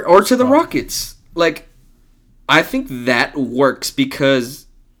 for or to the Rockets. Like, I think that works because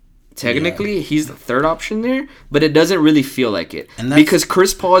technically he's the third option there, but it doesn't really feel like it And because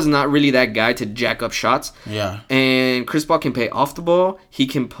Chris Paul is not really that guy to jack up shots. Yeah. And Chris Paul can play off the ball. He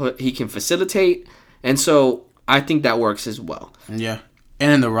can facilitate, and so I think that works as well. Yeah.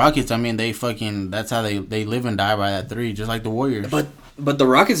 And in the Rockets, I mean, that's how they live and die by that three, just like the Warriors. But the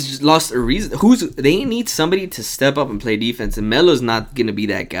Rockets just lost a reason. They need somebody to step up and play defense, and Melo's not gonna be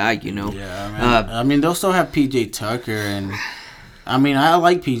that guy, you know. Yeah, I mean, they'll still have PJ Tucker, and I mean, I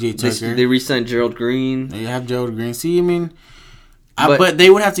like PJ Tucker. They re-signed Gerald Green. They have Gerald Green. See, I mean, but they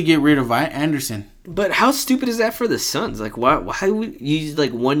would have to get rid of Anderson. But how stupid is that for the Suns? Like, why would you use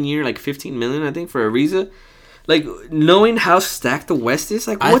like 1 year, like $15 million, I think, for Ariza? Like, knowing how stacked the West is,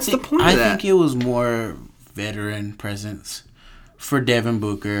 like, what's the point of that? I think it was more veteran presence for Devin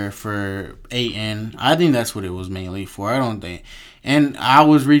Booker, for Ayton. I think that's what it was mainly for. I don't think. And I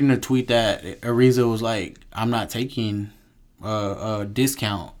was reading a tweet that Ariza was like, I'm not taking a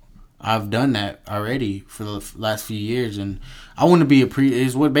discount. I've done that already for the last few years, and I want to be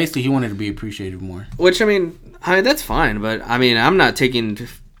is what basically he wanted to be appreciated more. Which I mean that's fine, but I mean I'm not taking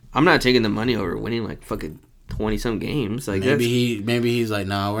the money over winning like fucking 20-some games. Like maybe he's like,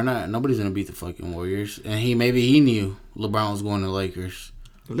 nah, we're not. Nobody's gonna beat the fucking Warriors, and he knew LeBron was going to the Lakers.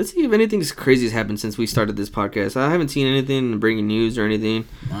 Let's see if anything crazy has happened since we started this podcast. I haven't seen anything breaking news or anything.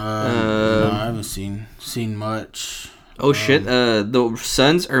 No, I haven't seen much. Oh shit! The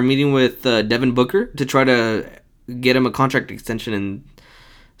Suns are meeting with Devin Booker to try to get him a contract extension, and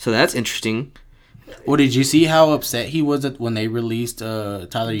so that's interesting. Well, did you see how upset he was when they released Tyler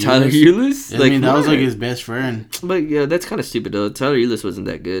Ulis? Tyler Ulis? I mean, that was like his best friend. But yeah, that's kind of stupid though. Tyler Ulis wasn't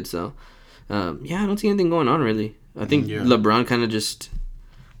that good, so yeah, I don't see anything going on really. I think LeBron kind of just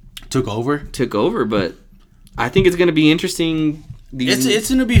took over, but I think it's gonna be interesting. It's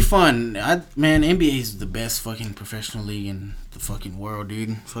gonna be fun. Man, NBA is the best fucking professional league in the fucking world,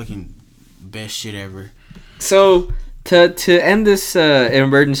 dude. Fucking best shit ever. So to end this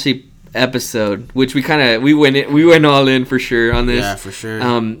emergency episode, which we went all in for sure on this. Yeah, for sure.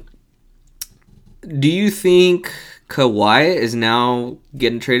 Do you think Kawhi is now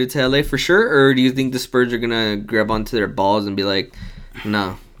getting traded to LA for sure, or do you think the Spurs are gonna grab onto their balls and be like,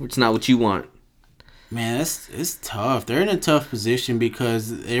 no, it's not what you want? Man, it's tough. They're in a tough position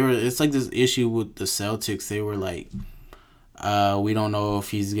because it's like this issue with the Celtics. They were like, we don't know if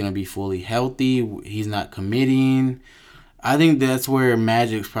he's gonna be fully healthy. He's not committing. I think that's where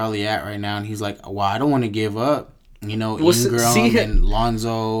Magic's probably at right now, and he's like, well, I don't want to give up. You know, Ingram and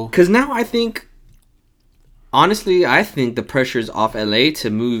Lonzo. Because now I think the pressure is off LA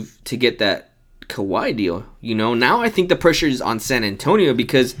to get that Kawhi deal. You know, now I think the pressure is on San Antonio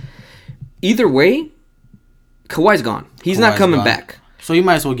because either way, Kawhi's gone. He's not coming back. So you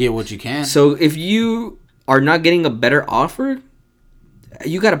might as well get what you can. So if you are not getting a better offer,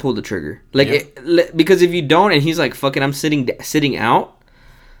 you got to pull the trigger. Because if you don't and he's like, fuck it, I'm sitting out,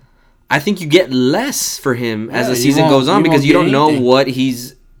 I think you get less for him as the season goes on because you don't know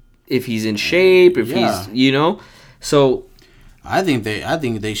if he's in shape, he's, you know. So I think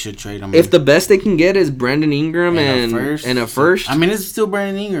they should trade him. If the best they can get is Brandon Ingram and a first. I mean, it's still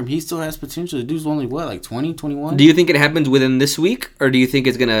Brandon Ingram. He still has potential. The dude's only, like 20, 21? Do you think it happens within this week, or do you think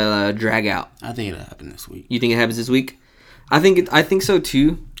it's going to drag out? I think it'll happen this week. You think it happens this week? I think so,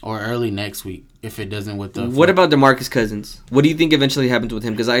 too. Or early next week, if it doesn't with the... What about DeMarcus Cousins? What do you think eventually happens with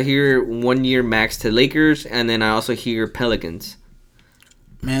him? Because I hear 1 year max to Lakers, and then I also hear Pelicans.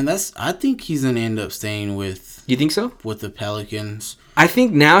 Man, I think he's going to end up staying with... You think so? With the Pelicans. I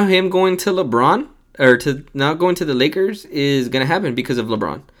think now him going to LeBron, or to now going to the Lakers, is going to happen because of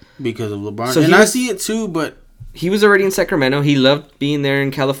LeBron. Because of LeBron. So I see it too, but... He was already in Sacramento. He loved being there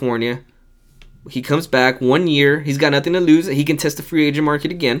in California. He comes back 1 year. He's got nothing to lose. He can test the free agent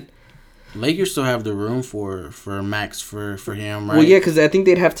market again. Lakers still have the room for max for him, right? Well, yeah, because I think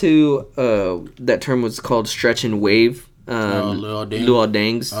they'd have to... that term was called stretch and wave. Luol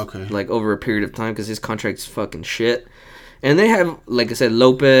Deng's, okay, like over a period of time because his contract's fucking shit. And they have, like I said,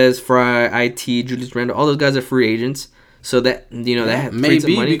 Lopez, Fry, IT, Julius Randle, all those guys are free agents. So that, you know, that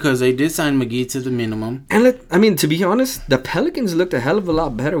maybe money. Because they did sign McGee to the minimum. And to be honest, the Pelicans looked a hell of a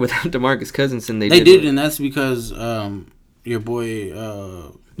lot better without DeMarcus Cousins than they did. They did, and that's because your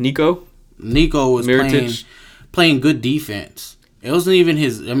boy Nico was playing good defense. It wasn't even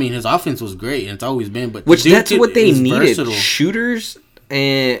his. I mean, his offense was great, and it's always been. But that's what they needed: versatile shooters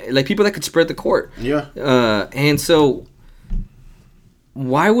and like people that could spread the court. Yeah. And so,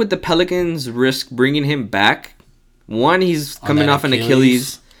 why would the Pelicans risk bringing him back? One, he's coming off an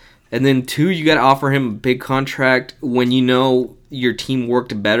Achilles, and then two, you got to offer him a big contract when you know your team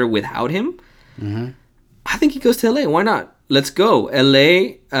worked better without him. Mm-hmm. I think he goes to LA. Why not? let's go.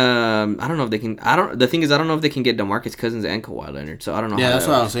 LA. I don't know if they can. The thing is, I don't know if they can get DeMarcus Cousins and Kawhi Leonard. So I don't know. Yeah, how that's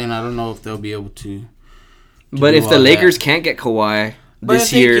that what I works. was saying. I don't know if they'll be able to. But do if the all Lakers that. can't get Kawhi But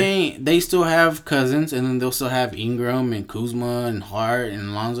this if year, they can't, they still have Cousins, and then they'll still have Ingram and Kuzma and Hart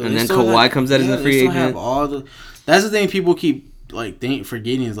and Lonzo. And They then still Kawhi have- comes out as a they free still agent. have all the. That's the thing people keep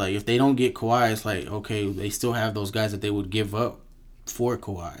forgetting is like if they don't get Kawhi, it's like okay, they still have those guys that they would give up for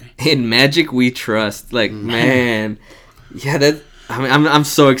Kawhi. in Magic we trust. Like man, yeah, that. I mean, I'm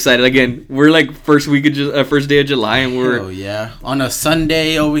so excited. Again, we're like first day of July, and we're Oh yeah, on a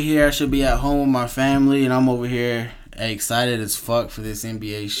Sunday over here, I should be at home with my family, and I'm over here excited as fuck for this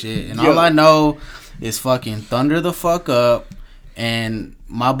NBA shit. And Yo. all I know is fucking thunder the fuck up, and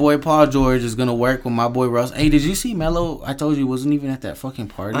my boy Paul George is gonna work with my boy Russ. Hey, did you see Melo? I told you wasn't even at that fucking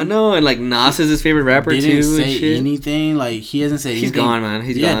party. I know, and like Nas is his favorite rapper Didn't too. say and shit. anything. Like he hasn't said. He's anything. gone, man.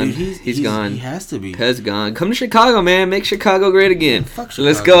 He's gone. Dude, he's gone. He has to be. Cuz gone. Come to Chicago, man. Make Chicago great again. Fuck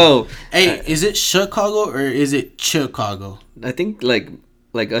Let's Chicago. go. Hey, is it Chicago or is it Chicago? I think like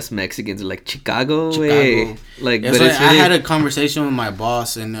us Mexicans are like Chicago. Chicago. Hey. Like, Yeah, but so it's I really, had a conversation with my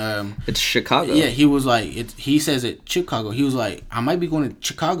boss, and it's Chicago. yeah, he was like, he says it Chicago. He was like, I might be going to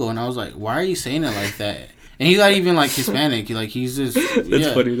Chicago, and I was like, why are you saying it like that? And he's not even like Hispanic. Like he's just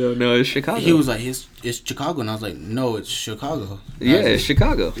That's funny though. No, it's Chicago. He was like, it's Chicago, and I was like, no, it's Chicago. And I yeah, was it's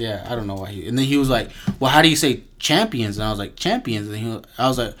Chicago. Yeah, I don't know why. And then he was like, well, how do you say champions? And I was like, champions. And I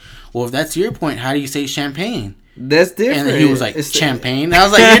was like, well, if that's your point, how do you say champagne? That's different. And then he was like, It's champagne. And I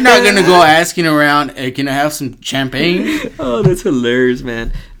was like, you're not gonna go asking around, hey, can I have some champagne? Oh, that's hilarious,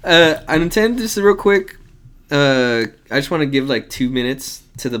 man. I intend just real quick. I just want to give like 2 minutes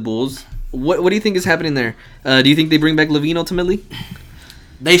to the Bulls. What do you think is happening there? Do you think they bring back Levine ultimately?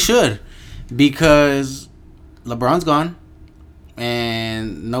 They should, because LeBron's gone,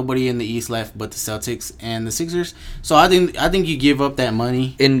 and nobody in the East left but the Celtics and the Sixers. So I think you give up that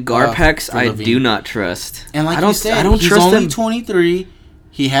money. In Garpax, for I Levine. do not trust. And like I don't, you said, I don't he's trust only them. 23.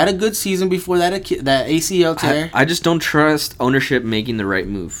 He had a good season before that ACL tear. I just don't trust ownership making the right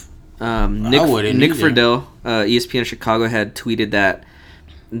move. Nick wouldn't either. Friedel, ESPN Chicago, had tweeted that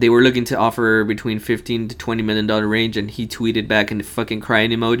they were looking to offer between $15 to $20 million range, and he tweeted back in the fucking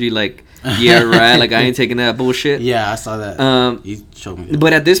crying emoji like, "Yeah, right. Like I ain't taking that bullshit." Yeah, I saw that. He showed me that.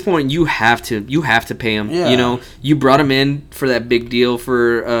 But at this point, you have to pay him. Yeah. You know, you brought him in for that big deal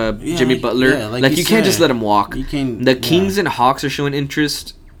for Jimmy Butler. yeah, like you can't just said. let him walk. You can- The yeah. Kings and Hawks are showing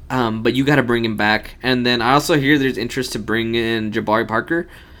interest, but you got to bring him back. And then I also hear there's interest to bring in Jabari Parker.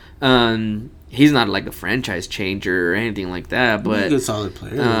 He's not like a franchise changer or anything like that, He's a but good solid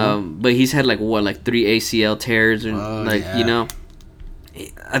player. but he's had like 3 ACL tears and yeah. you know.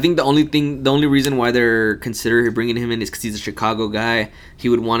 I think the only reason why they're considering bringing him in is because he's a Chicago guy. He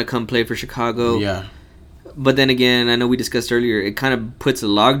would want to come play for Chicago. Yeah. But then again, I know we discussed earlier, it kind of puts a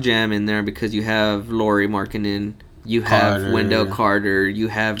logjam in there because you have Laurie Markkinen, you have Carter. Wendell Carter, you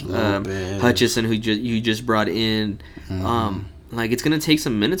have Lopez. Hutchison, who you just brought in. Like it's gonna take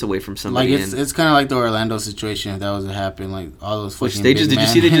some minutes away from Like somebody. it's kind of like the Orlando situation if that was to happen. Like all those Which fucking they just big did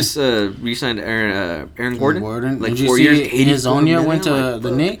you see they men. just re-signed Aaron Gordon? Like Did you 4 see years, Hazonia went to million? the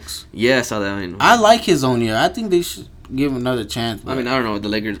Like, Knicks? yeah, I saw that. I like Hazonia. I think they should give him another chance. I mean, I don't know.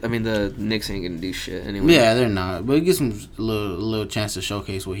 The Knicks ain't gonna do shit anyway. yeah, they're not. But it gives him a little chance to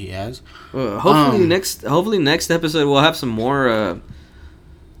showcase what he has. Hopefully next episode we'll have some more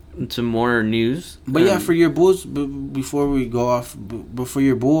news. But yeah, for your Bulls, before we go off, but for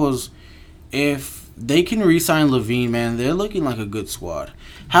your Bulls, if they can re-sign Levine, man, they're looking like a good squad.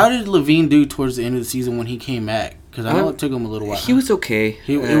 How did Levine do towards the end of the season when he came back? Because I know it took him a little while. He was okay.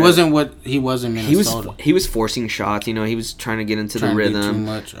 It wasn't what he was in Minnesota. He was forcing shots. You know, he was trying to get into the Trying to do rhythm. too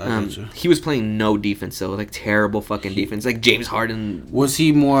much. I get you. He was playing no defense though, like terrible fucking defense. Like James Harden. Was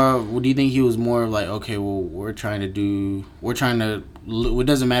he more? Do you think he was more like, okay, well, we're trying to. It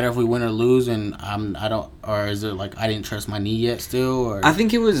doesn't matter if we win or lose, and I don't. Or is it like I didn't trust my knee yet still? Or I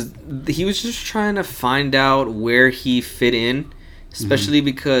think he was just trying to find out where he fit in. Especially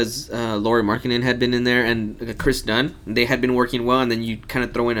because Laurie Markkinen had been in there and Chris Dunn. They had been working well, and then you kind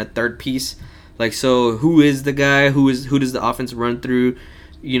of throw in a third piece. Like, so who is the guy? Who does the offense run through?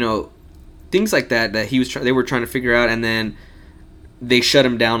 You know, things like that they were trying to figure out. And then they shut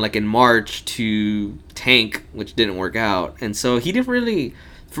him down like in March to tank, which didn't work out. And so he didn't really,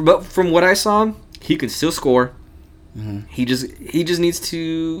 from what I saw, he can still score. Mm-hmm. He just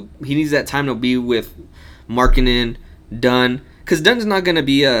needs that time to be with Markkinen, Dunn. Because Dunn's not going to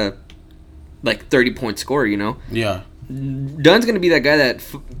be a 30-point scorer, you know? yeah. Dunn's gonna be that guy that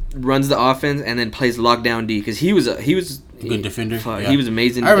runs the offense and then plays lockdown D because he was good defender. He was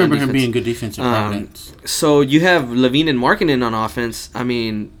amazing. I remember him being good defensive. So you have Levine and Markkanen on offense. I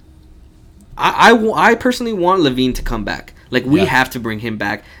mean, I personally want Levine to come back. Like, we have to bring him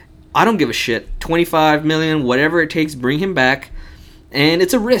back. I don't give a shit. $25 million, whatever it takes, bring him back. And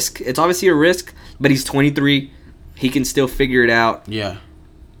it's a risk. It's obviously a risk, but he's 23. He can still figure it out. Yeah.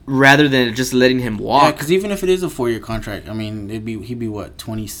 Rather than just letting him walk. Yeah, because even if it is a 4-year contract, I mean, he'd be what,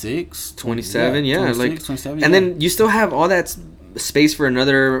 26? 27, yeah. 26, like 27, and then you still have all that space for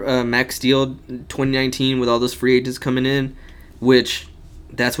another max deal 2019 with all those free agents coming in, which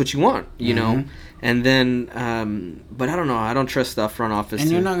that's what you want, you know. And then, but I don't know. I don't trust the front office. And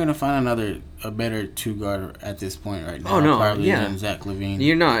you're not gonna find a better two guard at this point right now. Oh no, probably than Zach LaVine.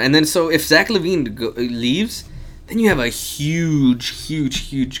 You're not. And then so if Zach LaVine leaves, then you have a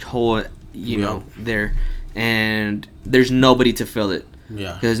huge hole, you know, there, and there's nobody to fill it.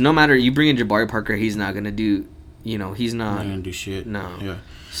 Yeah. Because no matter you bring in Jabari Parker, he's not gonna do. You know, he's not gonna do shit. No. Yeah.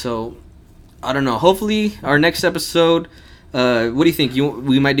 So, I don't know. Hopefully, our next episode. What do you think?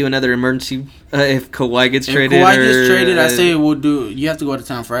 We might do another emergency if Kawhi gets traded. If Kawhi gets traded, I say we'll do. You have to go out of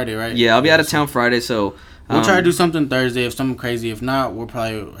town Friday, right? Yeah, I'll be out of town Friday, so we'll try to do something Thursday. If something crazy, if not, we'll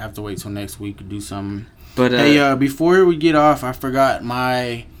probably have to wait till next week to do something. But hey, before we get off, I forgot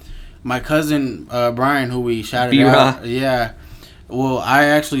my cousin Brian, who we shouted out. Yeah. Well, I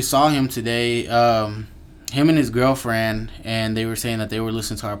actually saw him today. Him and his girlfriend, and they were saying that they were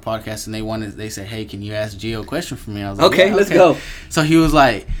listening to our podcast, and they said, "Hey, can you ask Gio a question for me?" I was like, "Okay, let's go." So he was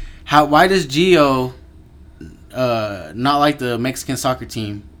like, why does Gio not like the Mexican soccer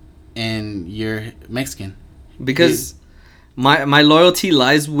team, and you're Mexican?" Because my loyalty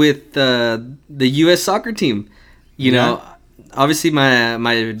lies with the U.S. soccer team. You know, obviously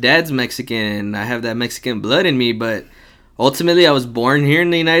my dad's Mexican, and I have that Mexican blood in me, but ultimately I was born here in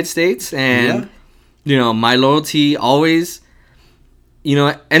the United States, and you know, my loyalty always, you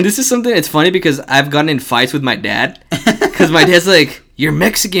know, and this is something, it's funny because I've gotten in fights with my dad because my dad's like, "You're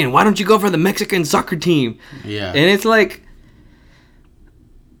Mexican, why don't you go for the Mexican soccer team?" Yeah. And it's like,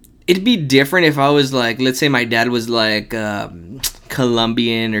 it'd be different if I was like, let's say my dad was like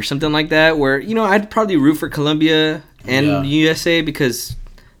Colombian or something like that, where, you know, I'd probably root for Colombia and USA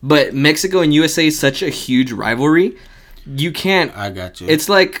but Mexico and USA is such a huge rivalry. You can't. I got you.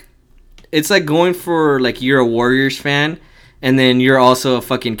 It's like going for, like, you're a Warriors fan and then you're also a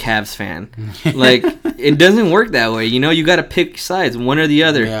fucking Cavs fan. Like, it doesn't work that way. You know, you got to pick sides, one or the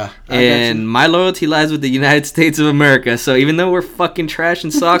other. Yeah. And my loyalty lies with the United States of America. So even though we're fucking trash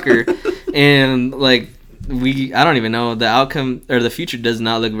in soccer and, like, I don't even know, the outcome or the future does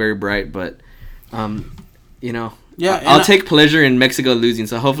not look very bright, but, you know. Yeah, I'll take pleasure in Mexico losing.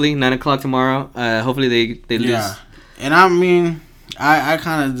 So hopefully 9 o'clock tomorrow, hopefully they lose. Yeah. And I mean, I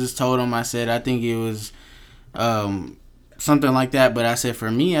kind of just told him, I said, I think it was something like that. But I said,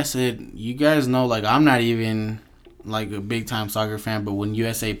 for me, I said, you guys know, like, I'm not even, like, a big-time soccer fan. But when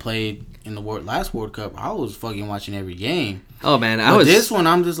USA played in the last World Cup, I was fucking watching every game. Oh, man. This one,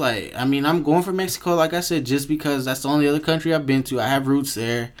 I'm just like, I mean, I'm going for Mexico, like I said, just because that's the only other country I've been to. I have roots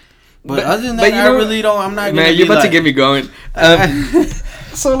there. But other than that, I really don't, I'm not going to Man, you're about to get me going.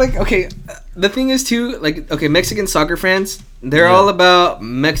 So, like, okay, the thing is, too, like, okay, Mexican socking fans, they're all about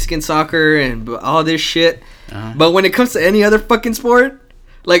Mexican soccer and all this shit. But when it comes to any other fucking sport,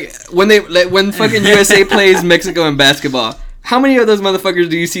 like, when fucking USA plays Mexico in basketball, how many of those motherfuckers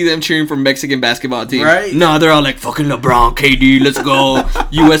do you see them cheering for Mexican basketball team? Right? No, they're all like, fucking LeBron, KD, let's go,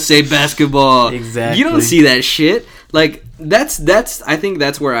 USA basketball. Exactly. You don't see that shit. Like, that's I think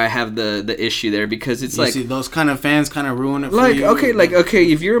that's where I have the issue there, because it's like, see, those kind of fans kind of ruin it for like, you.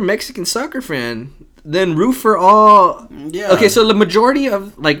 Okay, if you're a Mexican soccer fan, then root for all. Yeah. Okay, so the majority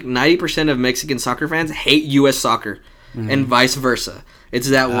of, like, 90% of Mexican soccer fans hate U.S. soccer, and vice versa. It's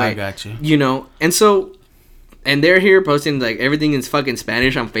that way. I got you. You know, and so, and they're here posting, like, everything in fucking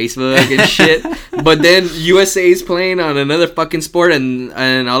Spanish on Facebook and shit. But then USA's playing on another fucking sport, and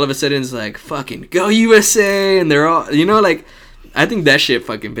all of a sudden it's like, fucking go USA, and they're all, you know, like, I think that shit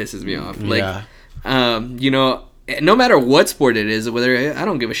fucking pisses me off. Like, you know, no matter what sport it is, whether, I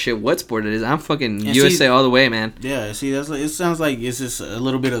don't give a shit what sport it is, I'm fucking USA all the way, man. Yeah, see, that's like, it sounds like it's just a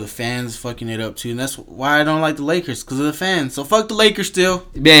little bit of the fans fucking it up too, and that's why I don't like the Lakers, because of the fans. So fuck the Lakers still.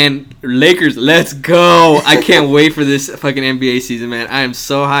 Man, Lakers, let's go. I can't wait for this fucking NBA season, man. I am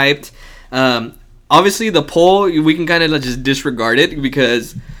so hyped. Obviously, the poll, we can kind of just disregard it,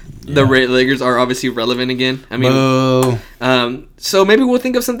 because the Lakers are obviously relevant again. I mean, so maybe we'll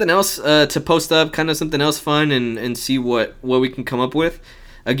think of something else to post up, kind of something else fun, and see what we can come up with.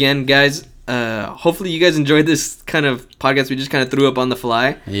 Again, guys, hopefully you guys enjoyed this kind of podcast. We just kind of threw up on the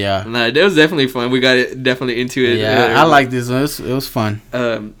fly. Yeah. And, it was definitely fun. We got it definitely into it. Yeah, I like this one. It was fun.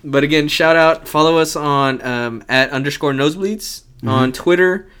 But again, shout out. Follow us on at _nosebleeds on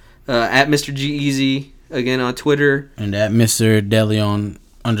Twitter. At Mr. G-Eazy again on Twitter. And at Mr. DeLeon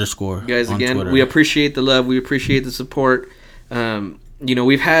 _. Guys, on again, Twitter. we appreciate the love. We appreciate the support.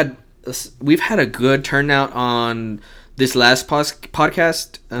 We've had a good turnout on this last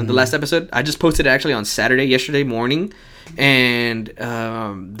podcast, the last episode. I just posted it actually on yesterday morning, and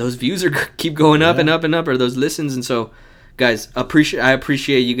those views keep going up and up and up, or those listens. And so, guys, I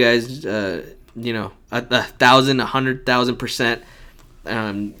appreciate you guys. 1,000, 100,000%.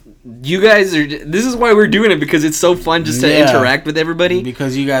 You guys are. This is why we're doing it, because it's so fun just to interact with everybody.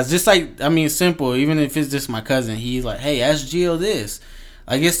 Because you guys, just simple. Even if it's just my cousin, he's like, "Hey, ask Gio this."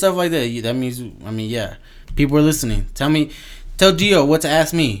 I get stuff like that. That means, people are listening. Tell Gio what to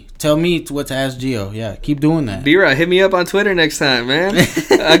ask me. Tell me what to ask Gio. Yeah, keep doing that. B-Ra, hit me up on Twitter next time, man.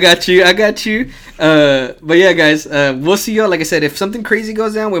 I got you. But yeah, guys, we'll see y'all. Like I said, if something crazy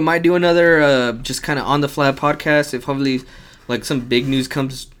goes down, we might do another just kind of on the fly podcast. If hopefully some big news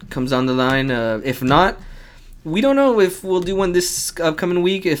comes on the line. If not, we don't know if we'll do one this upcoming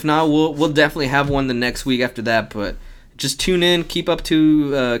week. If not, we'll definitely have one the next week after that. But just tune in, keep up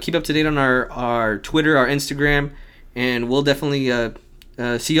to date on our Twitter, our Instagram, and we'll definitely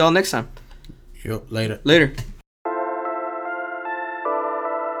see y'all next time. Yep, later. Later.